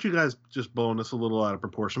 aren't you guys just blowing this a little out of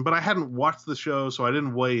proportion? But I hadn't watched the show, so I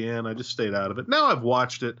didn't weigh in. I just stayed out of it. Now I've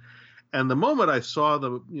watched it, and the moment I saw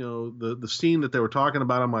the scene that they were talking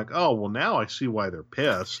about, I'm like, oh, well, now I see why they're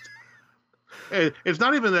pissed. It's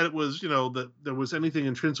not even that it was, that there was anything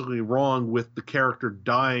intrinsically wrong with the character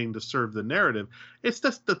dying to serve the narrative. It's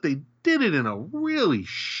just that they did it in a really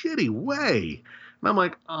shitty way. And I'm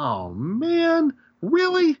like, oh, man,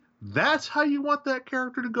 really? That's how you want that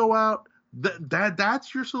character to go out?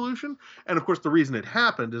 That's your solution? And, of course, the reason it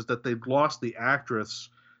happened is that they'd lost the actress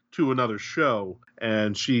to another show.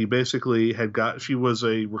 And she basically she was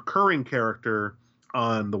a recurring character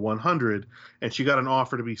on the 100, and she got an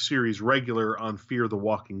offer to be series regular on Fear the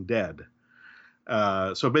Walking Dead.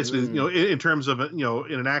 So basically, in terms of in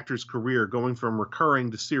an actor's career, going from recurring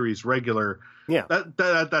to series regular,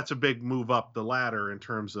 that's a big move up the ladder in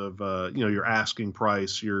terms of your asking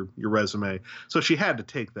price, your resume. So she had to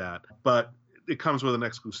take that, but it comes with an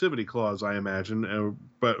exclusivity clause, I imagine.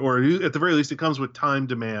 Or at the very least, it comes with time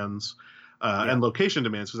demands and location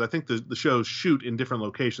demands, because I think the shows shoot in different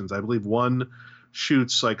locations. I believe one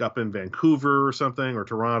shoots like up in Vancouver or something, or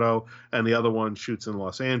Toronto, and the other one shoots in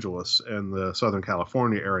Los Angeles and the Southern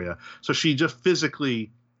California area. So she just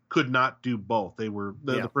physically could not do both. They were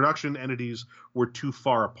the production entities were too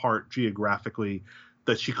far apart geographically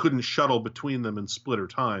that she couldn't shuttle between them and split her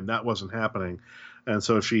time. That wasn't happening. And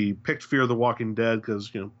so she picked Fear the Walking Dead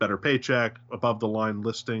because, better paycheck, above the line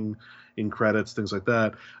listing in credits, things like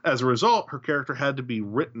that. As a result, her character had to be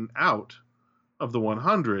written out of the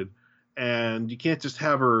 100. And you can't just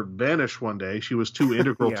have her vanish one day. She was too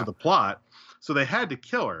integral to the plot. So they had to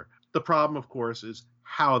kill her. The problem, of course, is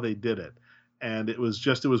how they did it. And it was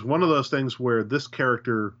one of those things where this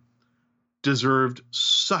character deserved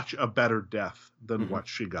such a better death than what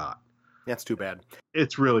she got. That's too bad.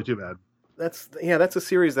 It's really too bad. That's a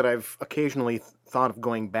series that I've occasionally thought of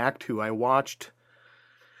going back to. I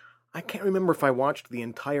can't remember if I watched the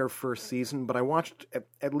entire first season, but I watched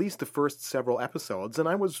at least the first several episodes, and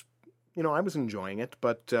I was enjoying it,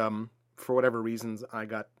 but for whatever reasons, I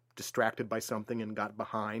got distracted by something and got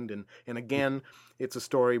behind. And again, it's a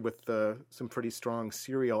story with some pretty strong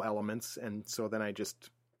serial elements, and so then I just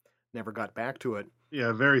never got back to it.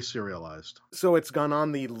 Yeah, very serialized. So it's gone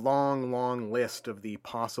on the long, long list of the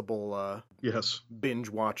possible binge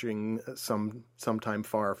watching sometime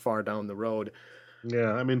far, far down the road.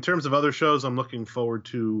 Yeah, I mean, in terms of other shows, I'm looking forward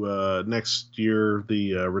to next year,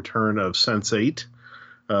 the return of Sense8.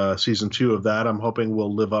 Season 2 of that, I'm hoping,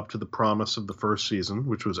 will live up to the promise of the first season,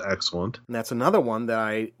 which was excellent. And that's another one that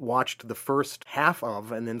I watched the first half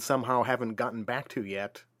of and then somehow haven't gotten back to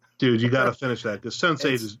yet. Dude, you got to finish that, because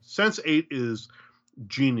Sense8 is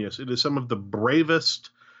genius. It is some of the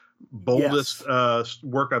bravest, boldest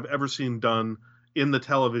work I've ever seen done in the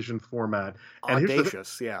television format. And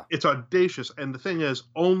audacious, It's audacious. And the thing is,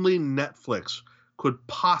 only Netflix could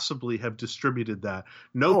possibly have distributed that.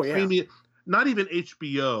 No premium, not even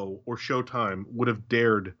HBO or Showtime would have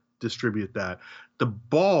dared distribute that. The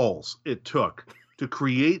balls it took to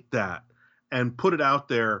create that and put it out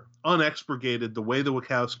there unexpurgated the way the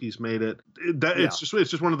Wachowskis made it. It's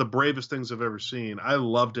just one of the bravest things I've ever seen. I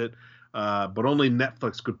loved it, but only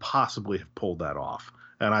Netflix could possibly have pulled that off.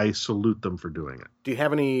 And I salute them for doing it. Do you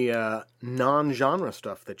have any non-genre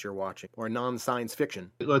stuff that you're watching, or non-science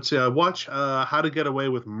fiction? Let's see. I watch How to Get Away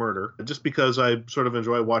with Murder, just because I sort of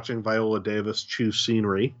enjoy watching Viola Davis chew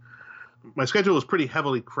scenery. My schedule is pretty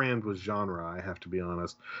heavily crammed with genre, I have to be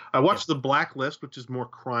honest. I watched The Blacklist, which is more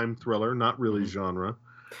crime thriller, not really genre.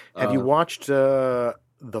 Have you watched The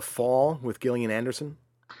Fall with Gillian Anderson?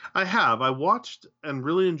 I have. I watched and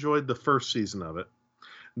really enjoyed the first season of it.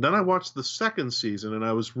 Then I watched the second season, and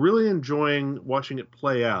I was really enjoying watching it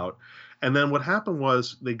play out. And then what happened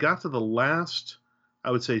was they got to the last,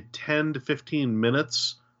 I would say, 10 to 15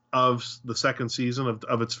 minutes of the second season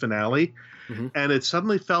of its finale, and it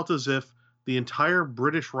suddenly felt as if the entire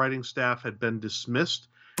British writing staff had been dismissed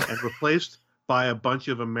and replaced by a bunch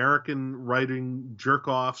of American writing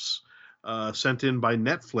jerk-offs sent in by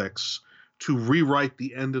Netflix to rewrite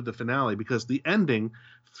the end of the finale, because the ending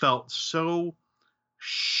felt so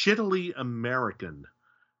shittily American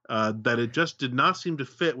that it just did not seem to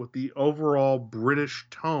fit with the overall British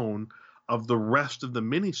tone of the rest of the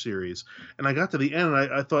miniseries. And I got to the end,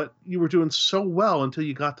 and I thought you were doing so well until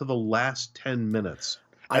you got to the last 10 minutes.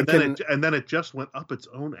 And then it just went up its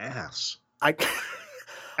own ass.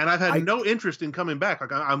 And I've had no interest in coming back.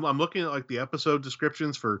 Like I'm looking at like the episode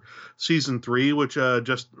descriptions for season 3, which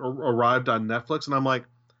just arrived on Netflix, and I'm like,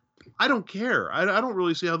 I don't care. I don't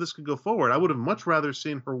really see how this could go forward. I would have much rather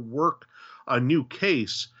seen her work a new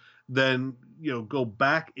case than go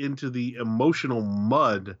back into the emotional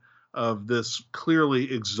mud of this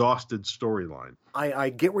clearly exhausted storyline. I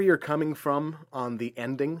get where you're coming from on the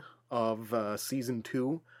ending of season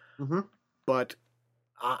 2, but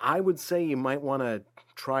I would say you might want to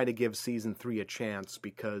try to give season 3 a chance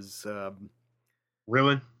because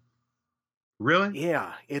Really?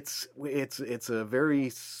 Yeah, it's a very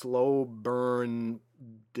slow burn,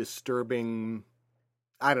 disturbing.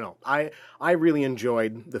 I don't know. I really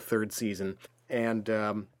enjoyed the 3rd season,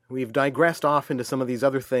 and we've digressed off into some of these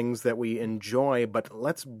other things that we enjoy, but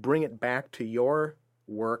let's bring it back to your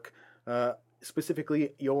work,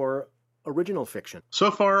 specifically your original fiction.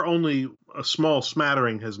 So far, only a small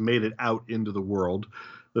smattering has made it out into the world.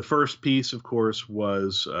 The first piece, of course,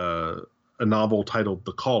 was a novel titled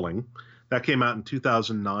The Calling. That came out in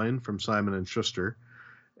 2009 from Simon & Schuster,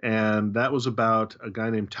 and that was about a guy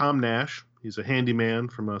named Tom Nash. He's a handyman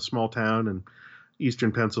from a small town in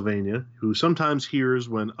eastern Pennsylvania who sometimes hears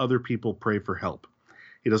when other people pray for help.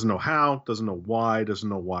 He doesn't know how, doesn't know why, doesn't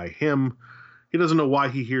know why him. He doesn't know why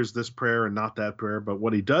he hears this prayer and not that prayer, but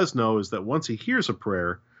what he does know is that once he hears a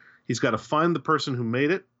prayer, he's got to find the person who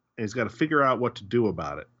made it, and he's got to figure out what to do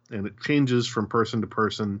about it. And it changes from person to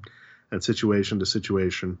person and situation to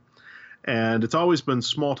situation. And it's always been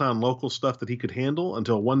small-town local stuff that he could handle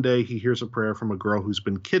until one day he hears a prayer from a girl who's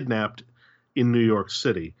been kidnapped in New York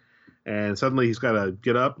City. And suddenly he's got to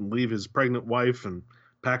get up and leave his pregnant wife and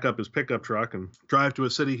pack up his pickup truck and drive to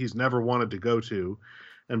a city he's never wanted to go to.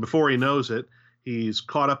 And before he knows it, he's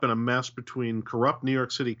caught up in a mess between corrupt New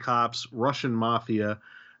York City cops, Russian mafia,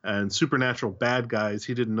 and supernatural bad guys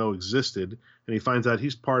he didn't know existed. And he finds out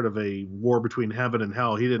he's part of a war between heaven and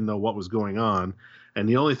hell. He didn't know what was going on. And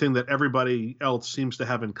the only thing that everybody else seems to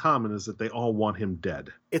have in common is that they all want him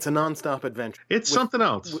dead. It's a nonstop adventure. It's something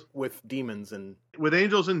else. With demons and... With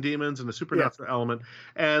angels and demons and a supernatural element.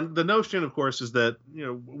 And the notion, of course, is that,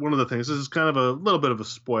 one of the things, this is kind of a little bit of a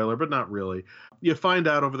spoiler, but not really. You find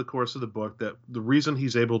out over the course of the book that the reason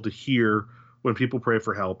he's able to hear when people pray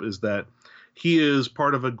for help is that he is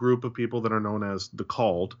part of a group of people that are known as the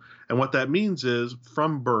Called. And what that means is,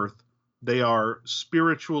 from birth, they are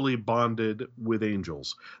spiritually bonded with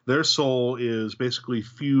angels. Their soul is basically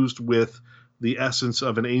fused with the essence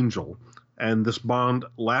of an angel, and this bond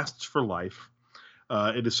lasts for life.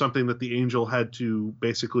 It is something that the angel had to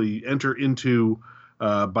basically enter into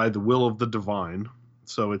by the will of the divine.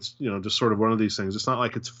 So it's, just sort of one of these things. It's not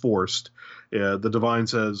like it's forced. The divine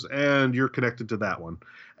says, and you're connected to that one.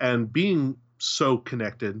 And being so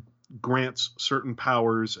connected grants certain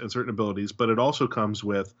powers and certain abilities, but it also comes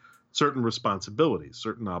with certain responsibilities,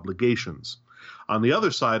 certain obligations. On the other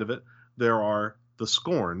side of it, there are the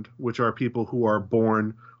scorned, which are people who are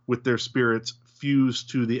born with their spirits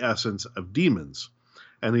fused to the essence of demons.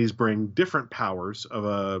 And these bring different powers of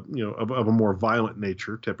a more violent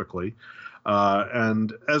nature, typically.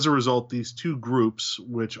 And as a result, these two groups,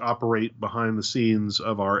 which operate behind the scenes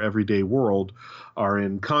of our everyday world, are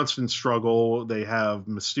in constant struggle. They have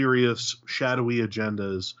mysterious, shadowy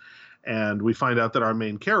agendas. And we find out that our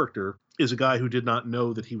main character is a guy who did not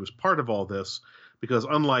know that he was part of all this, because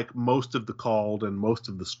unlike most of the Called and most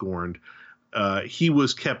of the Scorned, he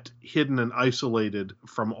was kept hidden and isolated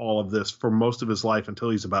from all of this for most of his life until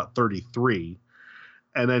he's about 33.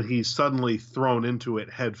 And then he's suddenly thrown into it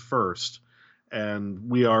head first. And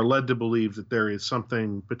we are led to believe that there is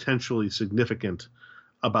something potentially significant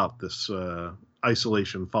about this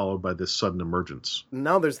isolation followed by this sudden emergence.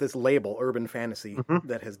 Now there's this label, urban fantasy,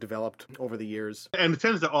 that has developed over the years. And it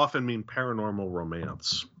tends to often mean paranormal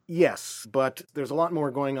romance. Yes, but there's a lot more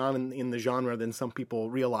going on in the genre than some people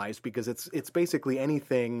realize, because it's basically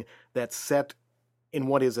anything that's set in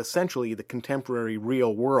what is essentially the contemporary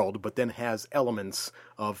real world, but then has elements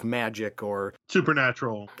of magic or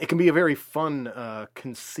supernatural. It can be a very fun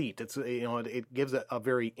conceit. It's it gives a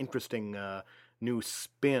very interesting new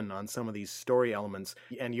spin on some of these story elements,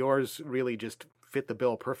 and yours really just fit the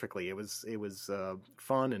bill perfectly. It was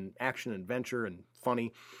fun and action, adventure, and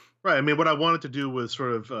funny. Right. I mean, what I wanted to do was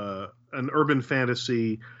sort of an urban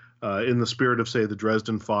fantasy in the spirit of, say, the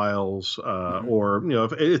Dresden Files, or,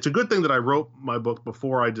 it's a good thing that I wrote my book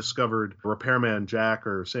before I discovered Repairman Jack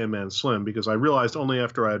or Sandman Slim, because I realized only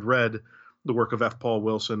after I had read the work of F. Paul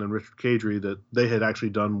Wilson and Richard Kadrey that they had actually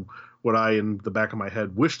done what I, in the back of my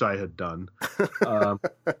head, wished I had done.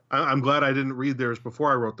 I'm glad I didn't read theirs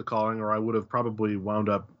before I wrote The Calling, or I would have probably wound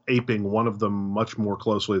up aping one of them much more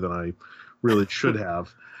closely than I really should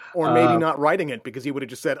have. Or maybe not writing it, because he would have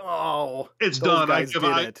just said, "Oh, it's done.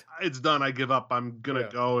 It's done. I give up. I'm gonna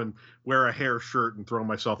go and wear a hair shirt and throw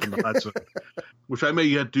myself in the Hudson," which I may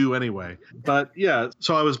yet do anyway. But yeah,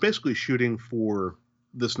 so I was basically shooting for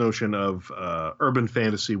this notion of urban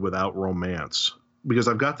fantasy without romance, because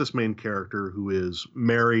I've got this main character who is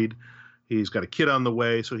married. He's got a kid on the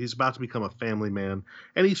way, so he's about to become a family man,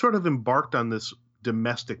 and he sort of embarked on this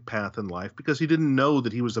domestic path in life because he didn't know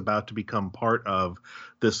that he was about to become part of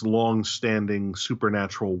this long-standing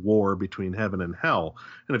supernatural war between heaven and hell.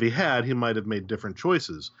 And if he had, he might have made different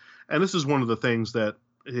choices. And this is one of the things that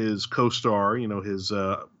his co-star, his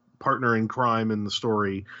partner in crime in the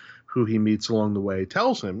story, who he meets along the way,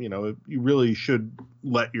 tells him, you really should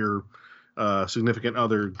let your significant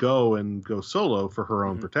other go solo for her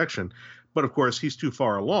own protection. But of course, he's too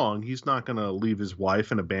far along. He's not going to leave his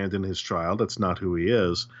wife and abandon his child. That's not who he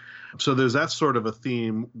is. So there's that sort of a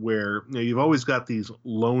theme where you've always got these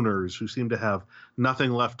loners who seem to have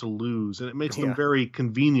nothing left to lose, and it makes them very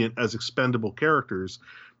convenient as expendable characters.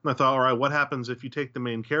 And I thought, all right, what happens if you take the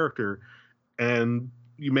main character and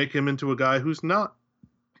you make him into a guy who's not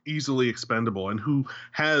easily expendable and who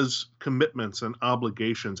has commitments and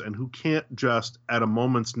obligations and who can't just at a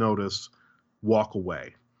moment's notice walk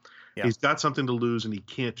away. Yeah. He's got something to lose and he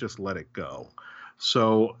can't just let it go.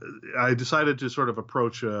 So I decided to sort of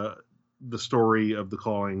approach the story of The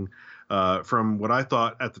Calling from what I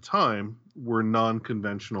thought at the time were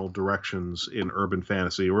non-conventional directions in urban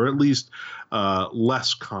fantasy, or at least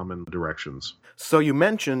less common directions. So you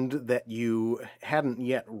mentioned that you hadn't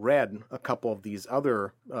yet read a couple of these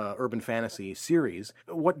other urban fantasy series.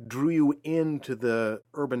 What drew you into the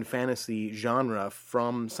urban fantasy genre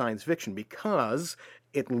from science fiction? Because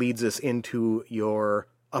it leads us into your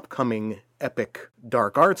upcoming epic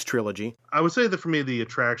Dark Arts trilogy. I would say that for me, the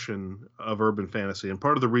attraction of urban fantasy, and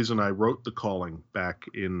part of the reason I wrote The Calling back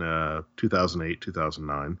in 2008,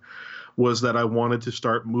 2009, was that I wanted to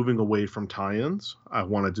start moving away from tie-ins. I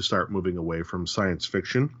wanted to start moving away from science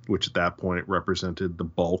fiction, which at that point represented the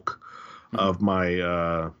bulk of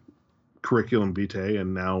my curriculum vitae,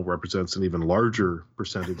 and now represents an even larger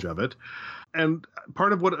percentage of it. And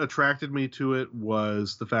part of what attracted me to it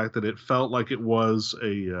was the fact that it felt like it was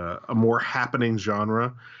a more happening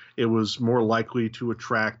genre. It was more likely to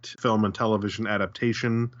attract film and television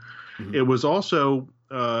adaptation. Mm-hmm. It was also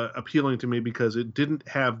appealing to me because it didn't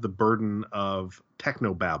have the burden of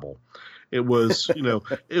technobabble. It was,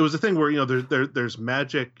 it was a thing where, there's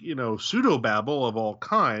magic, pseudo-babble of all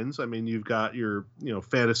kinds. I mean, you've got your,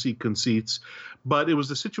 fantasy conceits, but it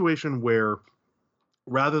was a situation where,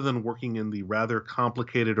 rather than working in the rather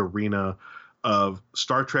complicated arena of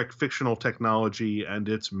Star Trek fictional technology and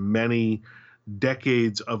its many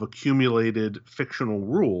decades of accumulated fictional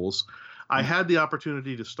rules, I had the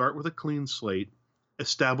opportunity to start with a clean slate,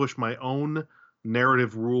 establish my own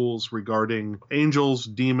narrative rules regarding angels,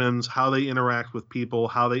 demons, how they interact with people,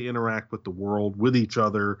 how they interact with the world, with each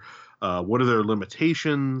other, what are their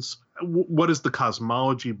limitations, what is the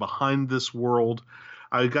cosmology behind this world.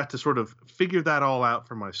 I got to sort of figure that all out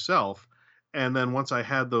for myself. And then once I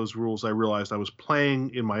had those rules, I realized I was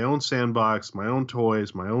playing in my own sandbox, my own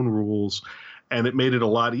toys, my own rules, and it made it a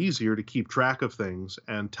lot easier to keep track of things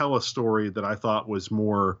and tell a story that I thought was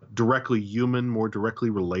more directly human, more directly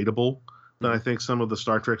relatable than I think some of the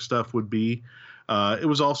Star Trek stuff would be. It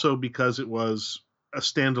was also because it was a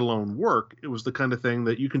standalone work. It was the kind of thing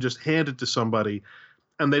that you can just hand it to somebody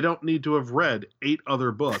and they don't need to have read 8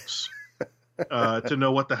 other books to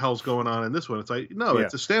know what the hell's going on in this one. It's like, no,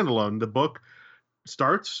 It's a standalone. The book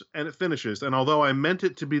starts and it finishes. And although I meant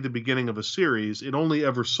it to be the beginning of a series, it only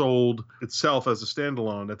ever sold itself as a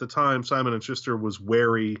standalone. At the time, Simon & Schuster was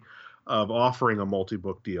wary of offering a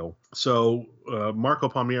multi-book deal. So Marco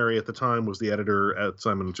Palmieri at the time was the editor at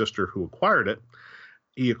Simon & Schuster who acquired it.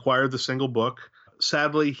 He acquired the single book.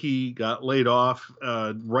 Sadly, he got laid off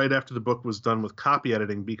right after the book was done with copy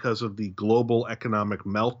editing because of the global economic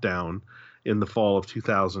meltdown in the fall of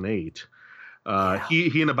 2008.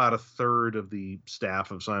 He and about a third of the staff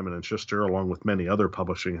of Simon & Schuster, along with many other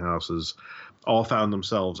publishing houses, all found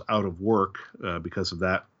themselves out of work because of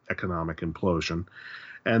that economic implosion.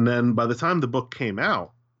 And then by the time the book came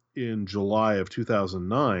out in July of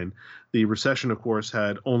 2009, the recession, of course,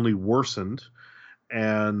 had only worsened,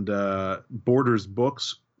 and Borders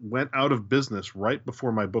Books went out of business right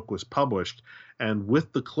before my book was published. And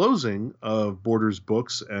with the closing of Borders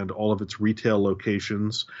Books and all of its retail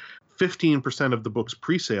locations, 15% of the book's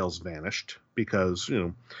pre-sales vanished because,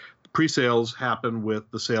 Pre-sales happen with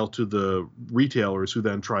the sale to the retailers who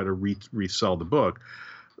then try to resell the book.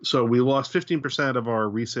 So we lost 15% of our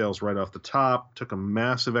resales right off the top, took a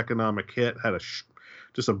massive economic hit, had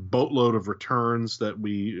just a boatload of returns that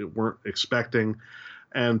we weren't expecting.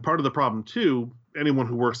 And part of the problem, too, anyone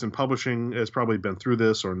who works in publishing has probably been through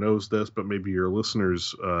this or knows this, but maybe your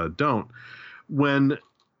listeners don't. When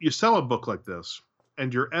you sell a book like this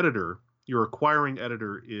and your acquiring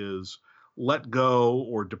editor is let go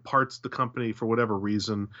or departs the company for whatever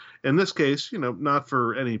reason, in this case, not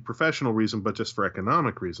for any professional reason, but just for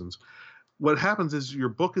economic reasons, what happens is your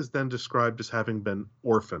book is then described as having been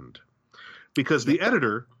orphaned, because the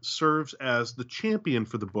editor serves as the champion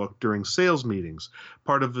for the book during sales meetings.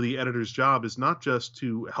 Part of the editor's job is not just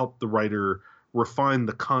to help the writer refine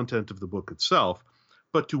the content of the book itself,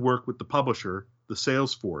 but to work with the publisher, the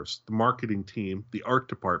sales force, the marketing team, the art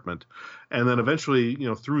department, and then eventually,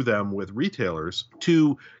 through them with retailers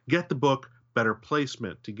to get the book better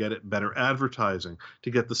placement, to get it better advertising,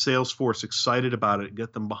 to get the sales force excited about it,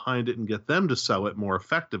 get them behind it, and get them to sell it more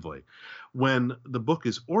effectively. When the book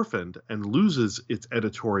is orphaned and loses its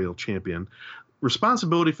editorial champion,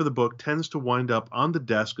 responsibility for the book tends to wind up on the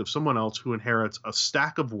desk of someone else who inherits a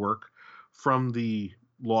stack of work from the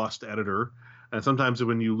lost editor. And sometimes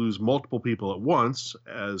when you lose multiple people at once,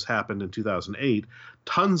 as happened in 2008,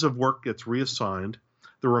 tons of work gets reassigned.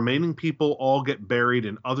 The remaining people all get buried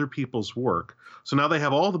in other people's work. So now they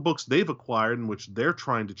have all the books they've acquired in which they're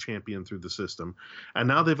trying to champion through the system. And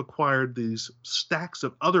now they've acquired these stacks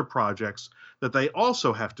of other projects that they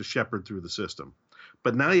also have to shepherd through the system.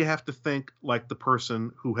 But now you have to think like the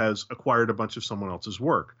person who has acquired a bunch of someone else's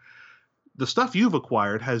work. The stuff you've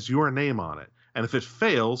acquired has your name on it. And if it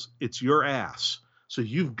fails, it's your ass. So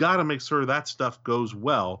you've got to make sure that stuff goes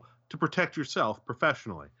well to protect yourself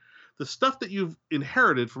professionally. The stuff that you've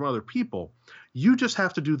inherited from other people, you just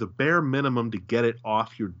have to do the bare minimum to get it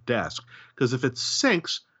off your desk. Because if it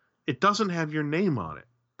sinks, it doesn't have your name on it.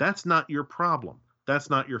 That's not your problem. That's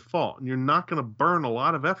not your fault. And you're not going to burn a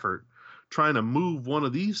lot of effort trying to move one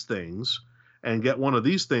of these things and get one of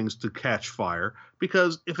these things to catch fire.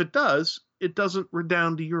 Because if it does, it doesn't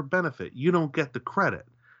redound to your benefit. You don't get the credit.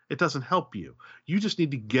 It doesn't help you. You just need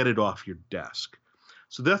to get it off your desk.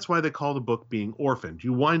 So that's why they call the book being orphaned.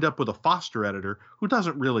 You wind up with a foster editor who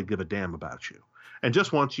doesn't really give a damn about you and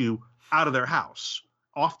just wants you out of their house,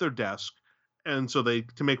 off their desk, and so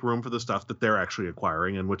to make room for the stuff that they're actually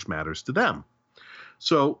acquiring and which matters to them.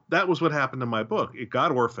 So that was what happened in my book. It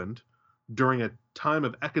got orphaned during a time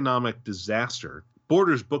of economic disaster.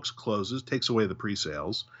 Borders Books closes, takes away the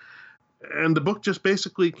pre-sales, and the book just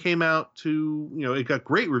basically came out to, it got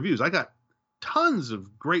great reviews. I got tons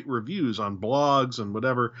of great reviews on blogs and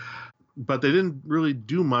whatever, but they didn't really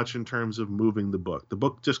do much in terms of moving the book. The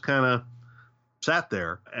book just kind of sat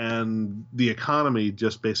there, and the economy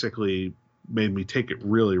just basically made me take it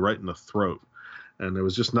really right in the throat, and there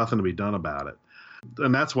was just nothing to be done about it.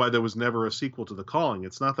 And that's why there was never a sequel to The Calling.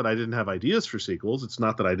 It's not that I didn't have ideas for sequels. It's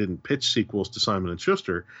not that I didn't pitch sequels to Simon &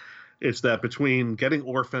 Schuster. It's that between getting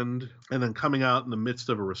orphaned and then coming out in the midst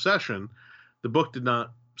of a recession, the book did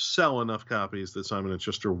not sell enough copies that Simon &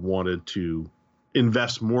 Schuster wanted to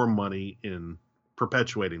invest more money in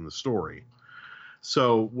perpetuating the story.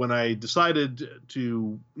 So when I decided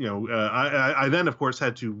to, I then, of course,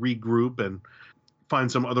 had to regroup and find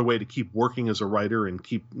some other way to keep working as a writer and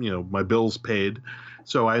keep, my bills paid.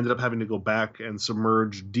 So I ended up having to go back and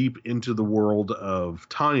submerge deep into the world of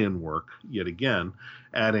tie-in work yet again,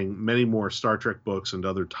 adding many more Star Trek books and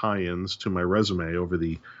other tie-ins to my resume over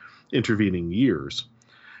the intervening years.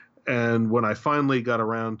 And when I finally got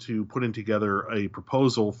around to putting together a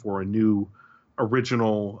proposal for a new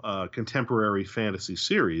original contemporary fantasy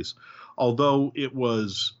series, although it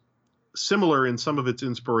was similar in some of its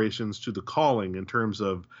inspirations to The Calling in terms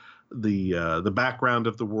of the background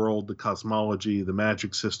of the world, the cosmology, the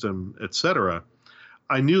magic system, etc.,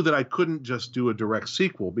 I knew that I couldn't just do a direct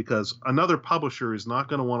sequel because another publisher is not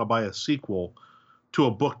going to want to buy a sequel to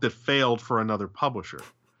a book that failed for another publisher.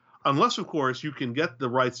 Unless, of course, you can get the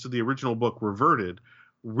rights to the original book reverted,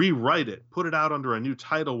 rewrite it, put it out under a new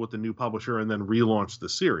title with the new publisher, and then relaunch the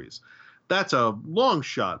series. That's a long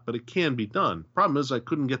shot, but it can be done. Problem is I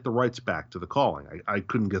couldn't get the rights back to The Calling. I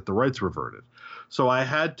couldn't get the rights reverted. So I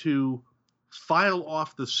had to file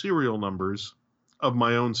off the serial numbers of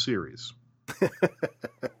my own series.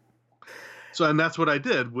 And that's what I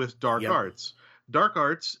did with Dark Arts. Dark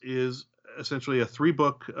Arts is essentially a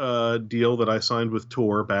 3-book deal that I signed with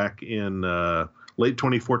Tor back in late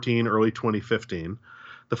 2014, early 2015.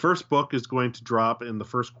 The first book is going to drop in the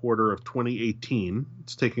first quarter of 2018.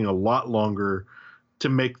 It's taking a lot longer to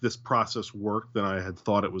make this process work than I had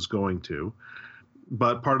thought it was going to.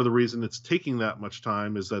 But part of the reason it's taking that much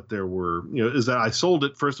time is that I sold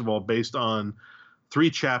it, first of all, based on 3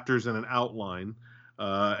 chapters and an outline.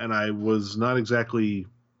 And I was not exactly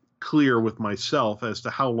clear with myself as to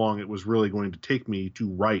how long it was really going to take me to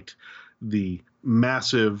write the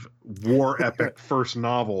massive war epic first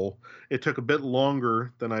novel. It took a bit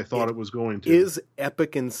longer than I thought it was going to. It is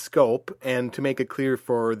epic in scope, and to make it clear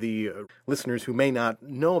for the listeners who may not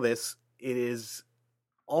know this, it is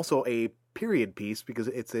also a period piece because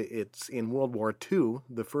it's in World War II,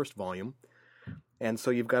 the first volume, and so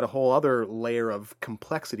you've got a whole other layer of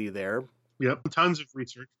complexity there. Yep, tons of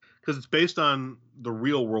research, because it's based on the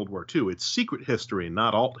real World War II. It's secret history,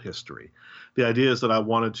 not alt history. The idea is that I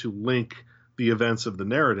wanted to link the events of the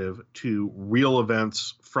narrative to real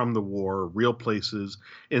events from the war, real places,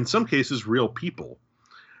 in some cases, real people.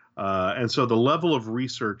 And so the level of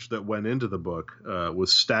research that went into the book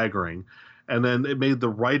was staggering. And then it made the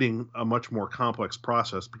writing a much more complex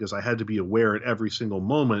process because I had to be aware at every single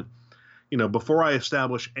moment, before I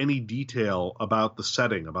establish any detail about the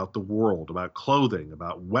setting, about the world, about clothing,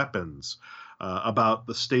 about weapons, about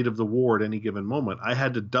the state of the war at any given moment, I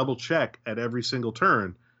had to double check at every single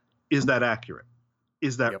turn. Is that accurate?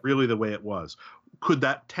 Is that really the way it was? Could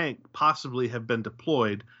that tank possibly have been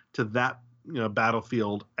deployed to that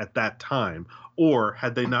battlefield at that time? Or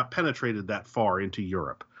had they not penetrated that far into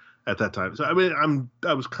Europe at that time? So,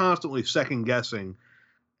 I was constantly second guessing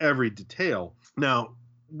every detail. Now,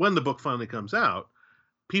 when the book finally comes out,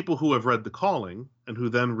 people who have read The Calling and who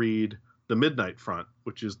then read The Midnight Front,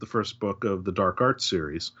 which is the first book of the Dark Arts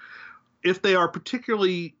series, if they are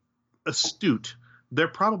particularly astute, they're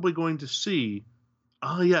probably going to see,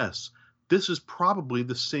 yes, this is probably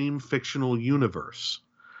the same fictional universe.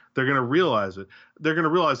 They're going to realize it. They're going to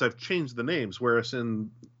realize I've changed the names, whereas in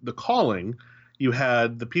The Calling, you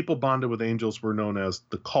had the people bonded with angels were known as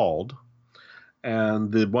the Called, and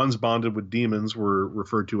the ones bonded with demons were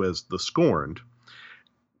referred to as the Scorned.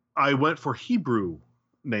 I went for Hebrew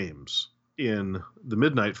names in The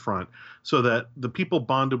Midnight Front so that the people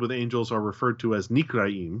bonded with angels are referred to as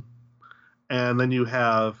Nikraim, and then you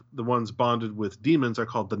have the ones bonded with demons are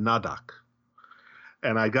called the Nadak.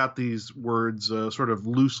 And I got these words sort of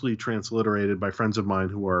loosely transliterated by friends of mine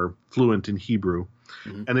who are fluent in Hebrew.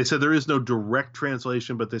 Mm-hmm. And they said there is no direct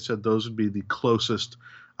translation, but they said those would be the closest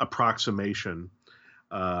approximation.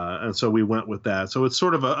 And so we went with that. So it's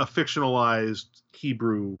sort of a fictionalized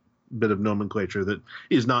Hebrew bit of nomenclature that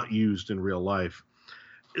is not used in real life.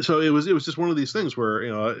 So it was just one of these things where,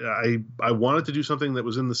 I wanted to do something that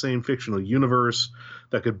was in the same fictional universe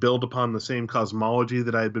that could build upon the same cosmology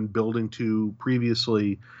that I had been building to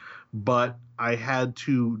previously, but I had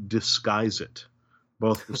to disguise it,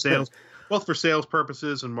 both for sales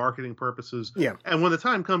purposes and marketing purposes. Yeah. And when the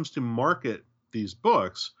time comes to market these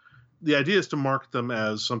books, the idea is to market them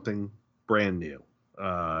as something brand new.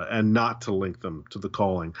 And not to link them to The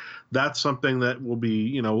Calling. That's something that will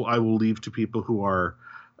be, I will leave to people who are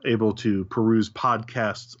able to peruse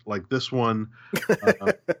podcasts like this one,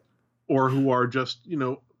 or who are just,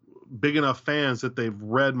 big enough fans that they've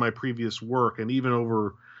read my previous work, and even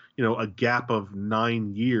over, a gap of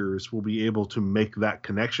 9 years will be able to make that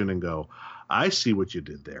connection and go, I see what you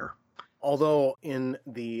did there. Although in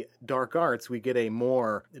the Dark Arts, we get a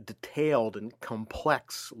more detailed and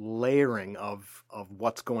complex layering of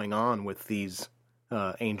what's going on with these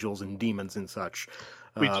angels and demons and such.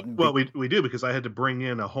 We do, because I had to bring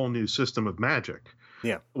in a whole new system of magic.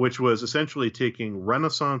 Yeah. Which was essentially taking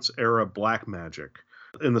Renaissance-era black magic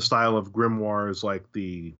in the style of grimoires like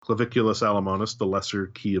the Claviculus Alamonis, the Lesser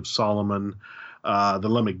Key of Solomon, the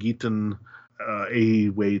Lemageten, A.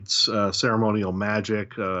 Waite's ceremonial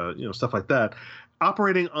magic, stuff like that,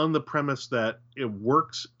 operating on the premise that it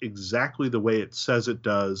works exactly the way it says it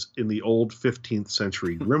does in the old 15th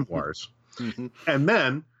century grimoires. Mm-hmm. And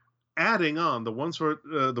then adding on the one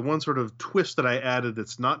sort of twist that I added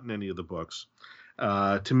that's not in any of the books,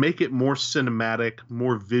 to make it more cinematic,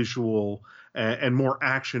 more visual, and more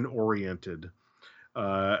action oriented.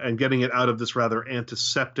 And getting it out of this rather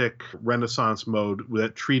antiseptic Renaissance mode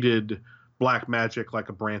that treated black magic like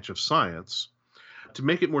a branch of science. To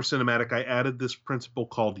make it more cinematic, I added this principle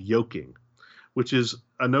called yoking, which is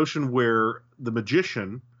a notion where the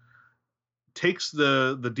magician takes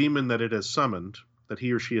the demon that it has summoned, that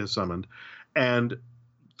he or she has summoned, and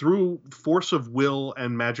through force of will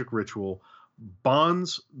and magic ritual,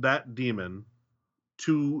 bonds that demon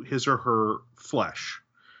to his or her flesh,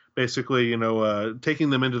 basically, taking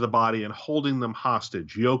them into the body and holding them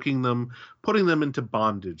hostage, yoking them, putting them into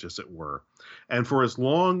bondage, as it were. And for as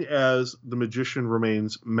long as the magician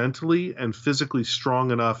remains mentally and physically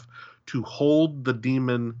strong enough to hold the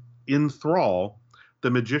demon in thrall,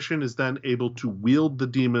 the magician is then able to wield the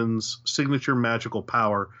demon's signature magical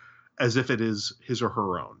power as if it is his or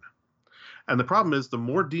her own. And the problem is, the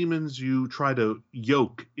more demons you try to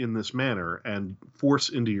yoke in this manner and force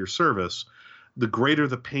into your service, the greater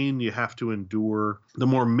the pain you have to endure, the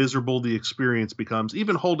more miserable the experience becomes.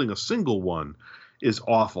 Even holding a single one is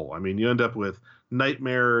awful. I mean, you end up with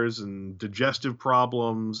nightmares and digestive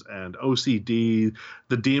problems and OCD.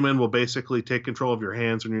 The demon will basically take control of your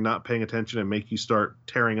hands when you're not paying attention and make you start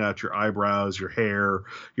tearing out your eyebrows, your hair,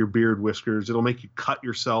 your beard whiskers. It'll make you cut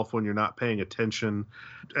yourself when you're not paying attention.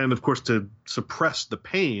 And of course, to suppress the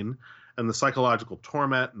pain and the psychological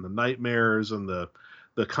torment and the nightmares and the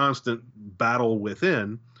constant battle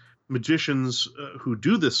within, magicians who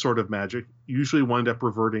do this sort of magic usually wind up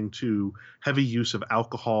reverting to heavy use of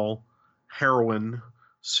alcohol, heroin,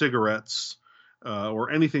 cigarettes,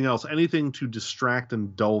 or anything else, anything to distract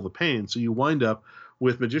and dull the pain. So you wind up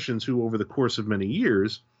with magicians who, over the course of many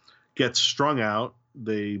years, get strung out.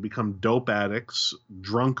 They become dope addicts,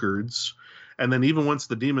 drunkards, and then even once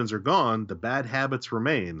the demons are gone, the bad habits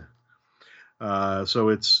remain. So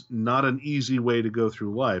it's not an easy way to go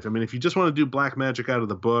through life. I mean, if you just want to do black magic out of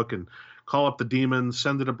the book and call up the demon,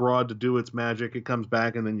 send it abroad to do its magic, it comes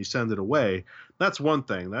back, and then you send it away, that's one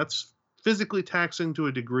thing. That's physically taxing to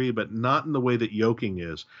a degree, but not in the way that yoking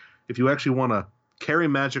is. If you actually want to carry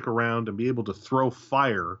magic around and be able to throw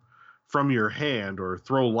fire from your hand or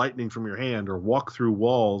throw lightning from your hand or walk through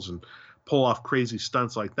walls and pull off crazy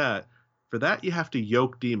stunts like that, for that you have to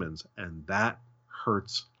yoke demons, and that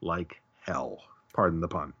hurts like hell. Pardon the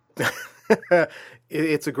pun.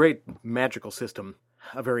 It's a great magical system,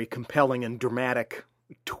 a very compelling and dramatic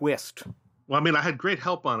twist. Well, I mean, I had great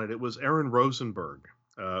help on it. It was Aaron Rosenberg,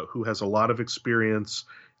 who has a lot of experience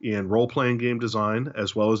in role-playing game design,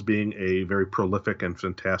 as well as being a very prolific and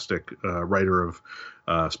fantastic writer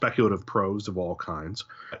of speculative prose of all kinds.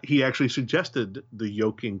 He actually suggested the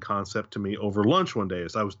yoking concept to me over lunch one day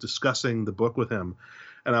as I was discussing the book with him.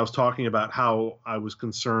 And I was talking about how I was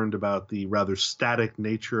concerned about the rather static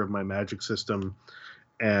nature of my magic system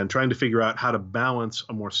and trying to figure out how to balance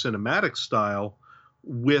a more cinematic style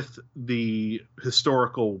with the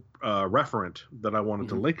historical referent that I wanted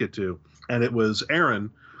to link it to. And it was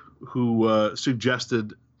Aaron who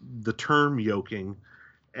suggested the term yoking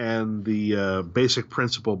and the basic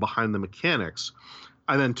principle behind the mechanics.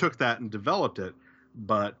 I then took that and developed it,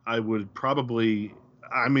 but I would probably...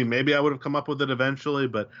 I mean, maybe I would have come up with it eventually,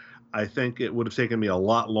 but I think it would have taken me a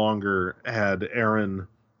lot longer had Aaron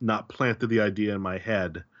not planted the idea in my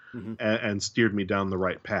head and steered me down the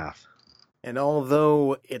right path. And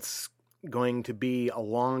although it's going to be a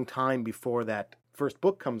long time before that first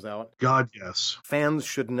book comes out, God, yes, fans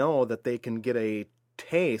should know that they can get a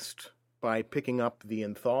taste by picking up the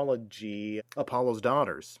anthology Apollo's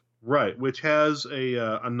Daughters. Right, which has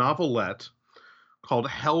a novelette called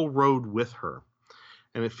Hell Rode With Her.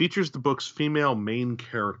 And it features the book's female main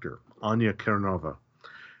character, Anya Karenova.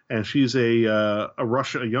 And she's a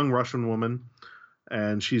young Russian woman,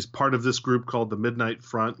 and she's part of this group called the Midnight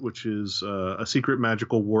Front, which is a secret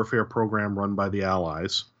magical warfare program run by the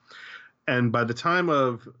Allies. And by the time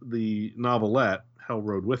of the novelette, Hell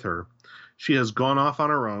Rode With Her, she has gone off on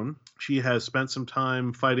her own. She has spent some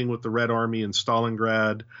time fighting with the Red Army in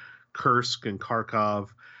Stalingrad, Kursk, and Kharkov.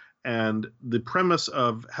 And the premise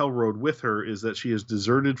of Hell Rode With Her is that she has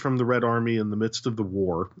deserted from the Red Army in the midst of the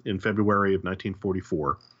war in February of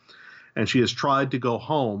 1944. And she has tried to go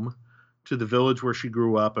home to the village where she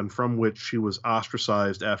grew up and from which she was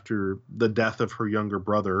ostracized after the death of her younger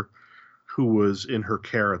brother, who was in her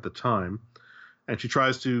care at the time. And she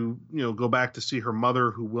tries to, go back to see her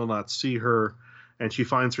mother, who will not see her. And she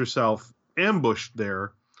finds herself ambushed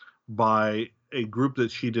there by a group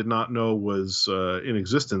that she did not know was in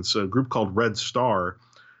existence, a group called Red Star,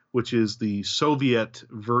 which is the Soviet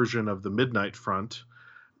version of the Midnight Front.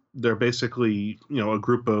 They're basically, a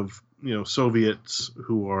group of, Soviets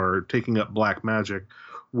who are taking up black magic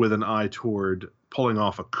with an eye toward pulling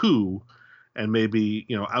off a coup and maybe,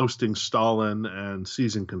 ousting Stalin and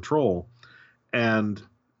seizing control. And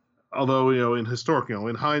although, in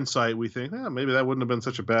hindsight, we think, maybe that wouldn't have been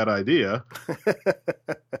such a bad idea.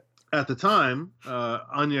 At the time,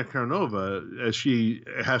 Anya Karenova, as she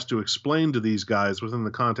has to explain to these guys within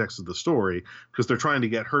the context of the story, because they're trying to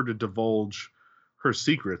get her to divulge her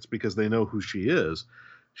secrets because they know who she is,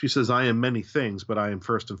 she says, "I am many things, but I am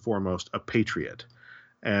first and foremost a patriot."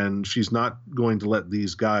 and she's not going to let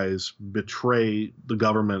these guys betray the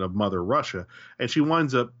government of Mother Russia. And she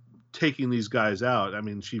winds up taking these guys out. I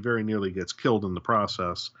mean, she very nearly gets killed in the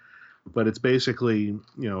process. But it's basically,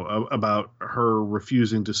 about her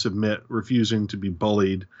refusing to submit, refusing to be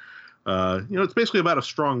bullied. It's basically about a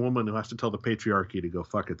strong woman who has to tell the patriarchy to go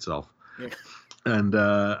fuck itself. Yeah. And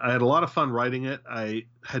I had a lot of fun writing it. I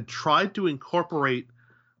had tried to incorporate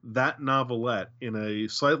that novelette in a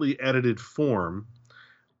slightly edited form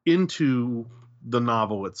into the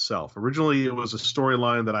novel itself. Originally, it was a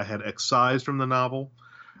storyline that I had excised from the novel,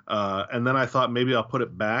 and then I thought maybe I'll put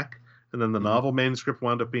it back, and then the novel manuscript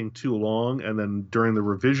wound up being too long, and then during the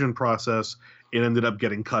revision process, it ended up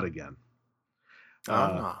getting cut again.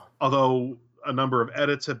 Although a number of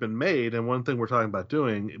edits have been made, and one thing we're talking about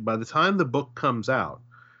doing, by the time the book comes out,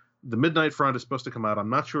 The Midnight Front is supposed to come out, I'm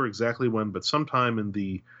not sure exactly when, but sometime in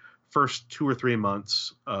the first 2 or 3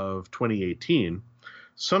 months of 2018.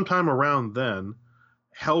 Sometime around then,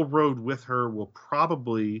 Hell Rode With Her will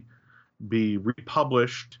probably be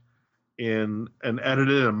republished in an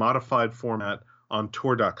edited and modified format on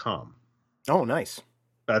Tor.com. Oh, nice.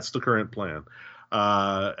 That's the current plan,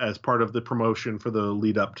 as part of the promotion for the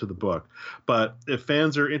lead up to the book. But if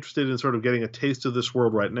fans are interested in sort of getting a taste of this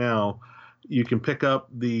world right now, you can pick up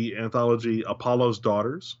the anthology Apollo's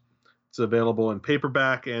Daughters. It's available in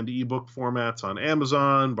paperback and ebook formats on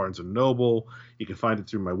Amazon, Barnes & Noble. You can find it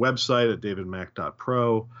through my website at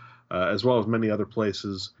davidmack.pro, as well as many other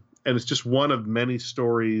places. And it's just one of many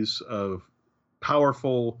stories of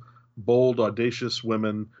powerful, bold, audacious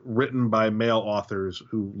women written by male authors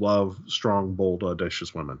who love strong, bold,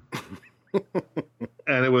 audacious women.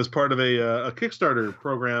 And it was part of a Kickstarter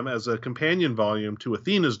program as a companion volume to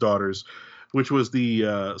Athena's Daughters, which was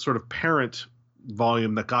the sort of parent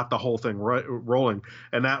volume that got the whole thing rolling.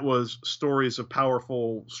 And that was stories of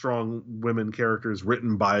powerful, strong women characters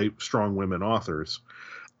written by strong women authors.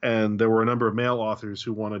 And there were a number of male authors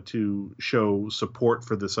who wanted to show support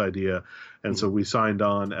for this idea. And so we signed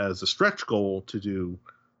on as a stretch goal to do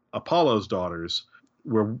Apollo's Daughters,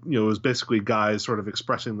 where, it was basically guys sort of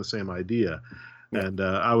expressing the same idea. Yeah. And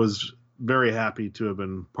I was very happy to have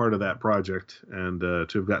been part of that project and to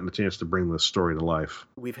have gotten the chance to bring this story to life.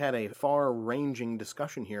 We've had a far-ranging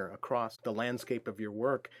discussion here across the landscape of your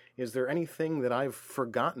work. Is there anything that I've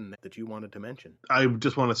forgotten that you wanted to mention? I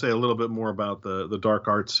just want to say a little bit more about the Dark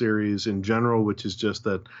Arts series in general, which is just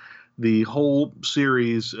that the whole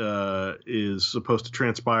series is supposed to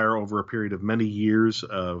transpire over a period of many years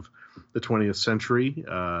of the 20th century.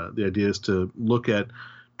 The idea is to look at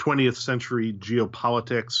 20th century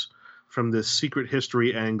geopolitics from this secret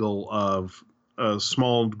history angle of a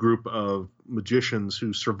small group of magicians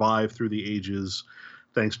who survive through the ages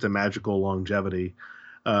thanks to magical longevity.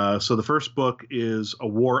 So the first book is a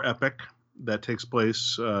war epic that takes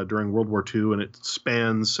place during World War II, and it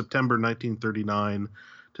spans September 1939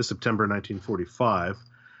 to September 1945.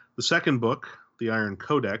 The second book, The Iron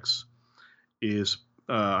Codex, is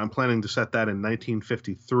I'm planning to set that in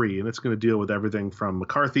 1953, and it's going to deal with everything from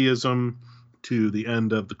McCarthyism to the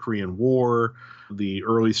end of the Korean War, the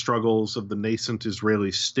early struggles of the nascent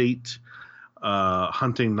Israeli state,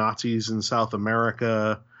 hunting Nazis in South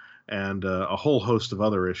America, and a whole host of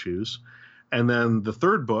other issues. And then the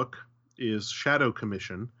third book is Shadow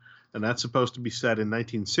Commission, and that's supposed to be set in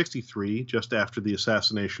 1963, just after the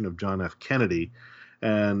assassination of John F. Kennedy.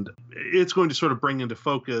 And it's going to sort of bring into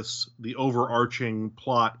focus the overarching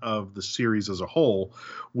plot of the series as a whole,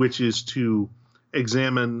 which is to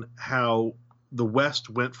examine how the West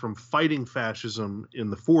went from fighting fascism in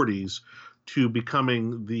the 40s to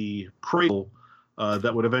becoming the cradle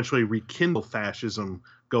that would eventually rekindle fascism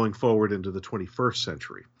going forward into the 21st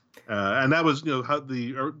century. And that was, how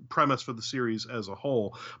the premise for the series as a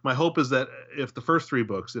whole. My hope is that if the first three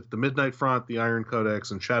books, if The Midnight Front, The Iron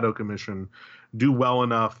Codex, and Shadow Commission do well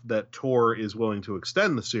enough that Tor is willing to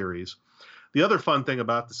extend the series. The other fun thing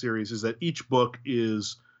about the series is that each book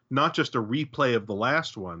is not just a replay of the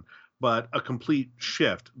last one, but a complete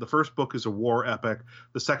shift. The first book is a war epic.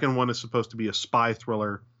 The second one is supposed to be a spy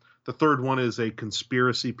thriller. The third one is a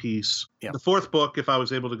conspiracy piece. Yep. The fourth book, if I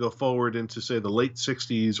was able to go forward into, say, the late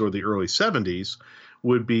 60s or the early 70s,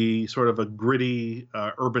 would be sort of a gritty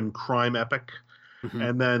urban crime epic. Mm-hmm.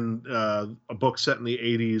 And then a book set in the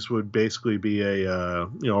 80s would basically be a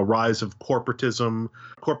rise of corporatism,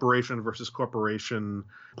 corporation versus corporation,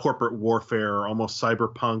 corporate warfare, almost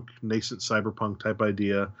cyberpunk, nascent cyberpunk type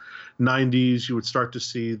idea. 90s, you would start to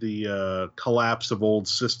see the collapse of old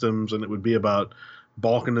systems, and it would be about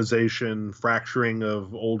balkanization, fracturing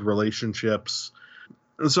of old relationships.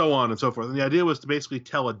 and so on and so forth. And the idea was to basically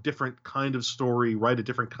tell a different kind of story, write a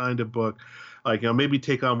different kind of book. Like, maybe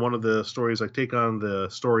take on one of the stories, like take on the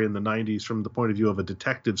story in the 90s from the point of view of a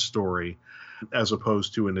detective story as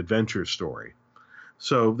opposed to an adventure story.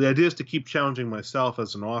 So the idea is to keep challenging myself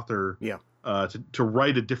as an author to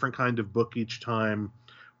write a different kind of book each time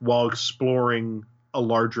while exploring a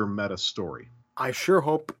larger meta story. I sure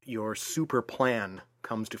hope your super plan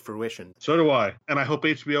comes to fruition. So do I. And I hope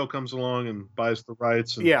HBO comes along and buys the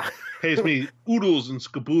rights and pays me oodles and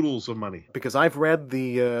skaboodles of money. Because I've read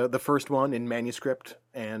the first one in manuscript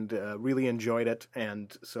and really enjoyed it.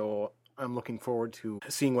 And so I'm looking forward to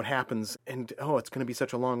seeing what happens. And, it's going to be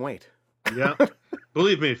such a long wait. Yeah.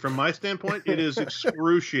 Believe me, from my standpoint, it is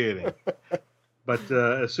excruciating. But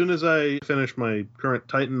as soon as I finish my current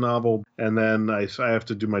Titan novel, and then I have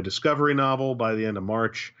to do my Discovery novel by the end of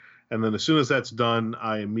March, and then as soon as that's done,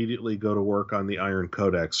 I immediately go to work on the Iron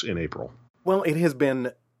Codex in April. Well, it has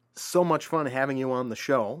been so much fun having you on the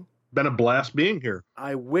show. Been a blast being here.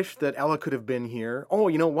 I wish that Ella could have been here. Oh,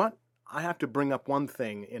 you know what? I have to bring up one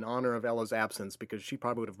thing in honor of Ella's absence, because she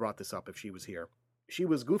probably would have brought this up if she was here. She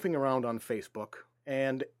was goofing around on Facebook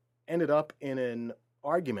and ended up in an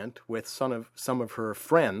argument with some of her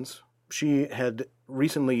friends. She had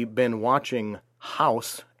recently been watching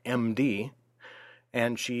House MD,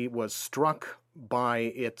 and she was struck by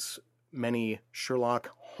its many Sherlock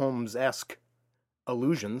Holmes-esque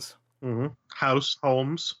allusions. Mm-hmm. House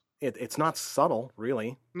Holmes. It's not subtle,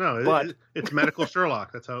 really. No, but it's medical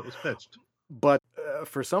Sherlock. That's how it was pitched. But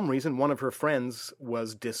for some reason, one of her friends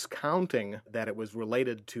was discounting that it was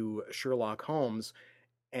related to Sherlock Holmes,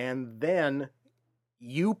 and then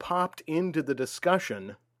you popped into the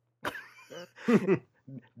discussion,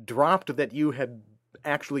 dropped that you had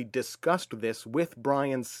actually discussed this with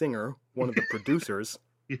Bryan Singer, one of the producers.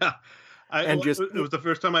 Yeah. It was the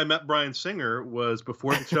first time I met Bryan Singer was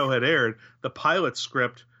before the show had aired. The pilot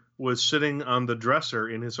script was sitting on the dresser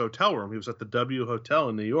in his hotel room. He was at the W Hotel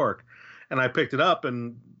in New York. And I picked it up,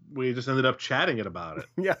 and we just ended up chatting about it.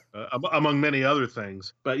 Yeah. Among many other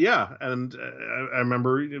things. But yeah, and I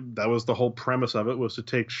remember that was the whole premise of it, was to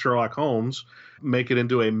take Sherlock Holmes, make it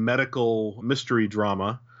into a medical mystery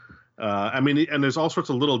drama. And there's all sorts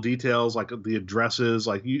of little details, like the addresses.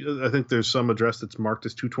 Like I think there's some address that's marked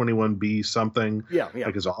as 221B something,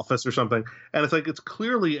 like his office or something. And it's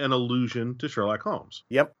clearly an allusion to Sherlock Holmes.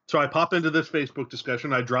 Yep. So I pop into this Facebook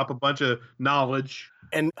discussion. I drop a bunch of knowledge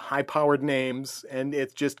and high-powered names, and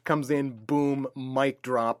it just comes in, boom, mic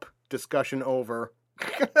drop, discussion over.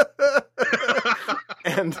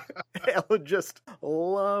 And Ella just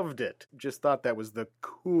loved it. Just thought that was the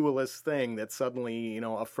coolest thing, that suddenly,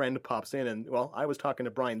 a friend pops in and, well, I was talking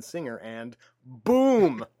to Bryan Singer and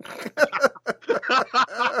boom!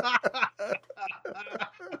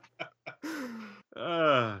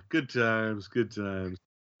 Good times, good times.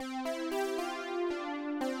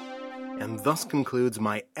 And thus concludes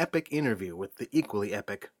my epic interview with the equally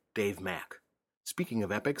epic Dave Mack. Speaking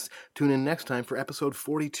of epics, tune in next time for episode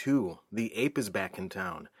 42, The Ape is Back in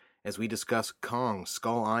Town, as we discuss Kong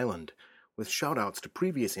Skull Island, with shoutouts to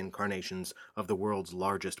previous incarnations of the world's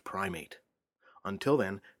largest primate. Until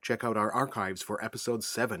then, check out our archives for episode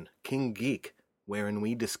 7, King Geek, wherein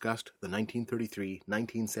we discussed the 1933,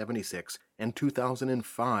 1976, and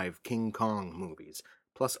 2005 King Kong movies,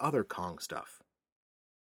 plus other Kong stuff.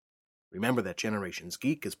 Remember that Generations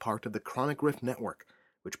Geek is part of the Chronic Rift Network,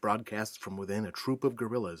 which broadcasts from within a troop of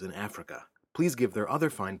gorillas in Africa. Please give their other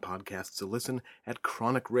fine podcasts a listen at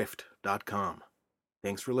chronicrift.com.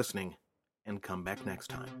 Thanks for listening, and come back next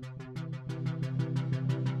time.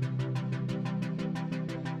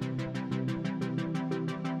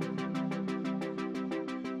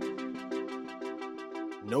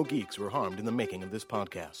 No geeks were harmed in the making of this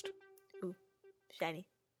podcast. Ooh, shiny.